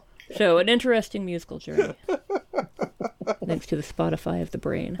 So an interesting musical journey. Thanks to the Spotify of the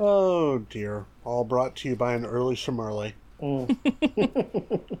brain. Oh, dear. All brought to you by an early Shmurley.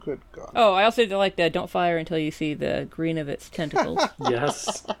 Good God. Oh, I also like that "Don't fire until you see the green of its tentacles."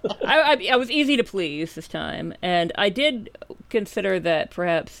 Yes. I was easy to please this time, and I did consider that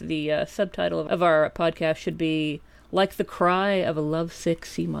perhaps the subtitle of our podcast should be "Like the Cry of a Lovesick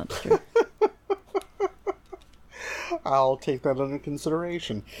Sea Monster." I'll take that under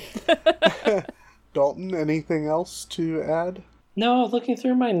consideration. Dalton, anything else to add? No, looking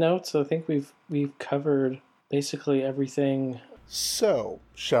through my notes, I think we've covered basically everything. So,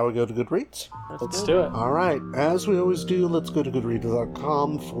 shall we go to Goodreads? Let's do it. All right. As we always do, let's go to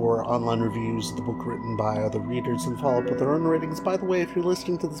Goodreads.com for online reviews of the book written by other readers and follow up with their own ratings. By the way, if you're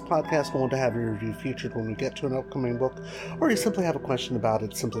listening to this podcast and want to have your review featured when we get to an upcoming book, or you simply have a question about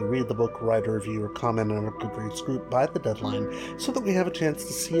it, simply read the book, write a review, or comment on our Goodreads group by the deadline so that we have a chance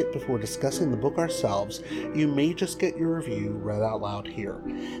to see it before discussing the book ourselves. You may just get your review read out loud here.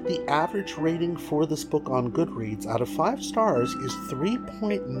 The average rating for this book on Goodreads out of 5 stars is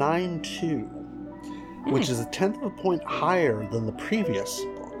 3.92, which is 1/10 of a point higher than the previous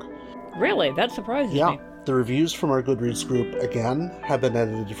book. Really? That surprises me. The reviews from our Goodreads group, again, have been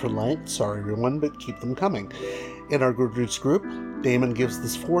edited for length. Sorry, everyone, but keep them coming. In our Goodreads group, Damon gives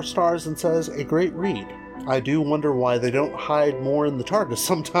this 4 stars and says, "A great read. I do wonder why they don't hide more in the TARDIS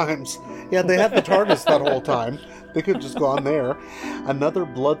sometimes." Yeah, they had the TARDIS that whole time. They could have just gone there. Another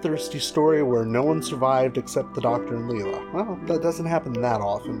bloodthirsty story where no one survived except the Doctor and Leela. Well, that doesn't happen that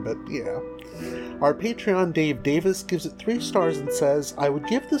often, but yeah. Our Patreon Dave Davis gives it 3 stars and says, "I would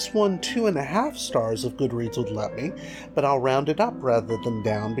give this one 2.5 stars if Goodreads would let me, but I'll round it up rather than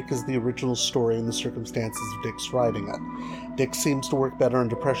down because of the original story and the circumstances of Dick's writing it. Dick seems to work better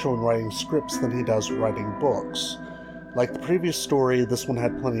under pressure when writing scripts than he does writing books. Like the previous story, this one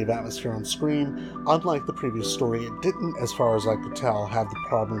had plenty of atmosphere on screen. Unlike the previous story, it didn't, as far as I could tell, have the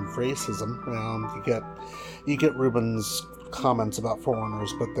problem of racism. You get Rubin's comments about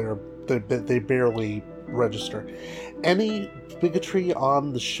foreigners, but they barely register. Any bigotry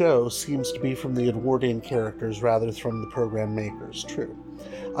on the show seems to be from the Edwardian characters rather than from the program makers. True.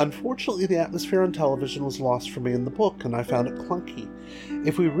 Unfortunately, the atmosphere on television was lost for me in the book, and I found it clunky.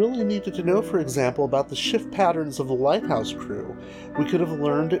 If we really needed to know, for example, about the shift patterns of the Lighthouse crew, we could have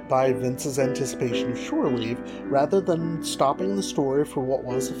learned it by Vince's anticipation of shore leave, rather than stopping the story for what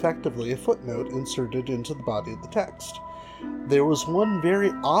was effectively a footnote inserted into the body of the text. There was one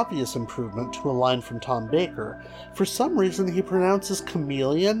very obvious improvement to a line from Tom Baker. For some reason, he pronounces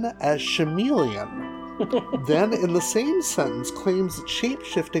chameleon as chameleon. Then, in the same sentence, claims that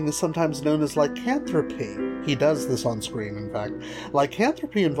shape-shifting is sometimes known as lycanthropy. He does this on screen, in fact.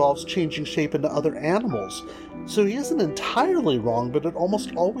 Lycanthropy involves changing shape into other animals. So he isn't entirely wrong, but it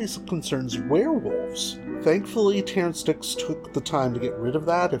almost always concerns werewolves. Thankfully, Terrance Dicks took the time to get rid of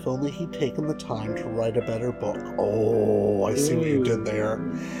that. If only he'd taken the time to write a better book. Oh, I see what you did there.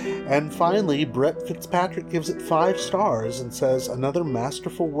 And finally, Brett Fitzpatrick gives it 5 stars and says, "Another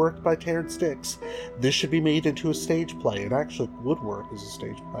masterful work by Terrance Dicks. This should be made into a stage play." It actually would work as a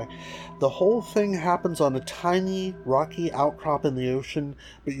stage play. The whole thing happens on a tiny, rocky outcrop in the ocean,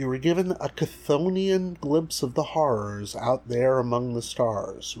 but you were given a Chthonian glimpse of the horrors out there among the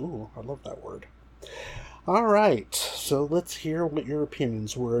stars. Ooh, I love that word. All right, so let's hear what your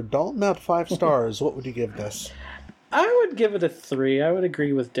opinions were. Dalton, out of 5 stars, what would you give this? I would give it a 3. I would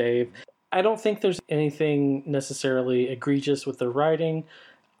agree with Dave. I don't think there's anything necessarily egregious with the writing.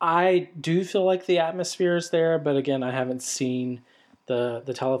 I do feel like the atmosphere is there, but again, I haven't seen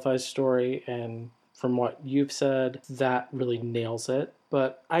the televised story, and from what you've said, that really nails it.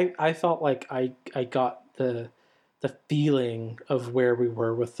 But I felt like I got the feeling of where we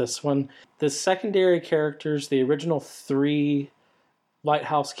were with this one. The secondary characters, the original 3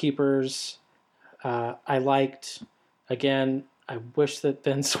 lighthouse keepers, I liked. Again, I wish that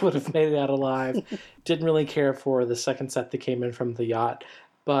Vince would have made it out alive. Didn't really care for the second set that came in from the yacht.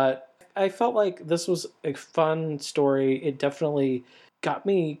 But I felt like this was a fun story. It definitely got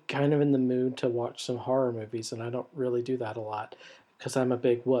me kind of in the mood to watch some horror movies, and I don't really do that a lot because I'm a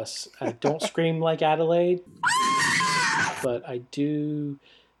big wuss. I don't scream like Adelaide, but I do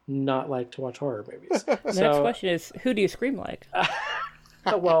not like to watch horror movies. The next question is, who do you scream like? I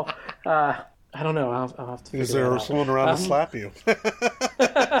don't know. I'll have to figure Is there someone around to slap you?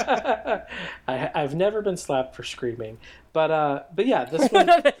 I've never been slapped for screaming, but yeah, this one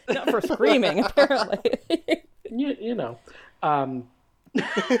not for screaming apparently. you know.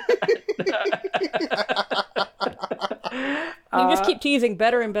 You just keep teasing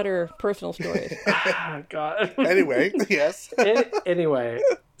better and better personal stories. Oh, God. Anyway, yes. Anyway,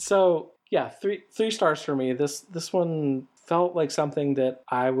 so yeah, three stars for me. This one felt like something that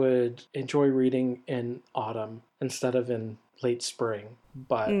I would enjoy reading in autumn instead of in late spring.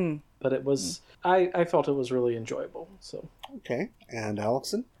 But it was I felt it was really enjoyable. So okay, and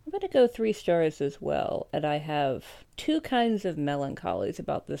Allison? I'm going to go 3 stars as well, and I have 2 kinds of melancholies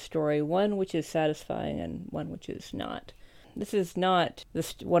about this story. One which is satisfying and one which is not. This is not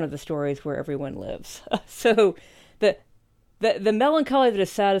one of the stories where everyone lives. So the melancholy that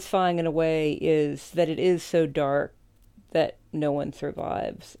is satisfying in a way is that it is so dark that no one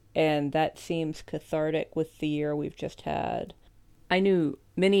survives, and that seems cathartic with the year we've just had. I knew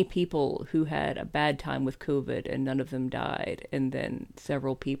many people who had a bad time with COVID and none of them died, and then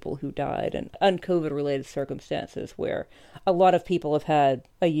several people who died in un-COVID related circumstances where a lot of people have had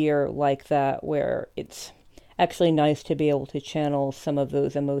a year like that, where it's actually nice to be able to channel some of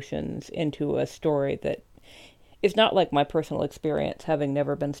those emotions into a story that is not like my personal experience, having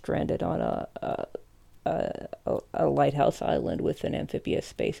never been stranded on a lighthouse island with an amphibious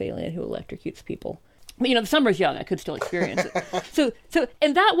space alien who electrocutes people. But, the summer's young. I could still experience it. So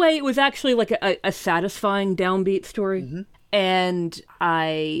in that way, it was actually like a satisfying downbeat story. Mm-hmm. And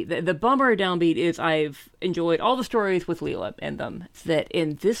the bummer downbeat is I've enjoyed all the stories with Leela in them. That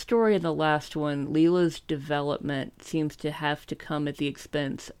in this story and the last one, Leela's development seems to have to come at the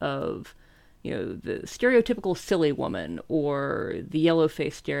expense of, the stereotypical silly woman or the yellow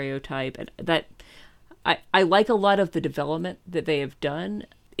face stereotype. And that I like a lot of the development that they have done.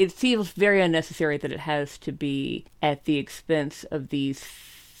 It feels very unnecessary that it has to be at the expense of these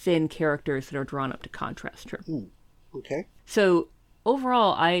thin characters that are drawn up to contrast her. Okay. So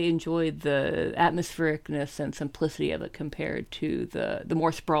overall, I enjoyed the atmosphericness and simplicity of it compared to the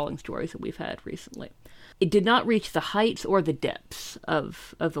more sprawling stories that we've had recently. It did not reach the heights or the depths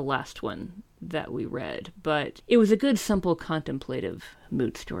of the last one that we read, but it was a good, simple, contemplative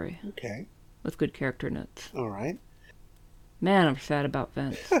mood story. Okay. With good character notes. All right. Man, I'm sad about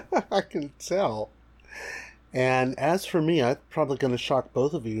Vince. I can tell. And as for me, I'm probably going to shock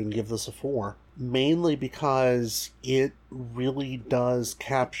both of you and give this a 4. Mainly because it really does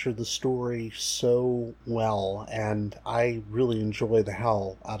capture the story so well. And I really enjoy the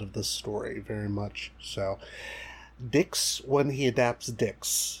hell out of this story very much. So, Dix, when he adapts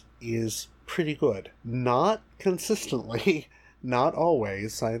Dix, is pretty good. Not consistently. Not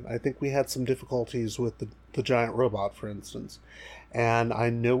always. I think we had some difficulties with the giant robot, for instance. And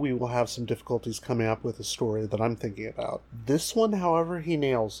I know we will have some difficulties coming up with a story that I'm thinking about. This one, however, he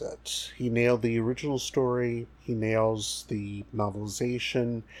nails it. He nailed the original story. He nails the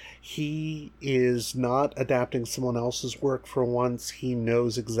novelization. He is not adapting someone else's work for once. He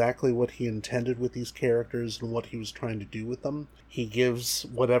knows exactly what he intended with these characters and what he was trying to do with them. He gives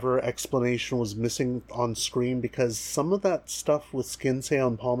whatever explanation was missing on screen, because some of that stuff with Skinsale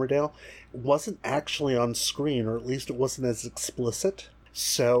and Palmerdale wasn't actually on screen, or at least it wasn't as explicit.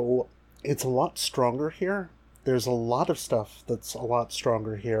 So it's a lot stronger here. There's a lot of stuff that's a lot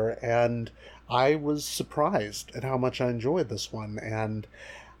stronger here, and I was surprised at how much I enjoyed this one. And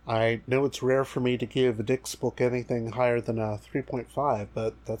I know it's rare for me to give a Dix book anything higher than a 3.5,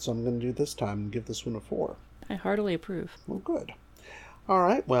 but that's what I'm going to do this time and give this one a 4. I heartily approve. Well, good. All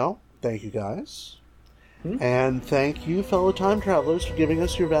right, well, thank you guys. And thank you, fellow time travelers, for giving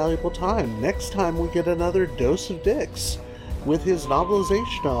us your valuable time. Next time we get another dose of Dix with his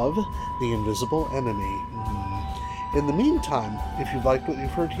novelization of The Invisible Enemy. In the meantime, if you've liked what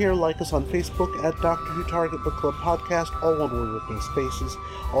you've heard here, like us on Facebook at Doctor Who Target Book Club Podcast, all one word with no spaces.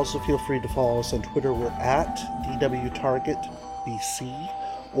 Also feel free to follow us on Twitter. We're at DWTargetBC,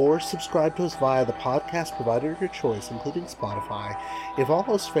 or subscribe to us via the podcast provider of your choice, including Spotify. If all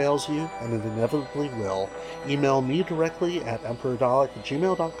else fails you, and it inevitably will, email me directly at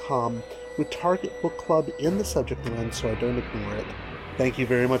emperordalek@gmail.com with Target Book Club in the subject line so I don't ignore it. Thank you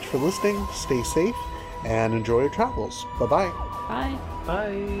very much for listening. Stay safe and enjoy your travels. Bye-bye. Bye.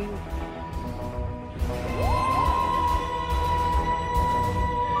 Bye.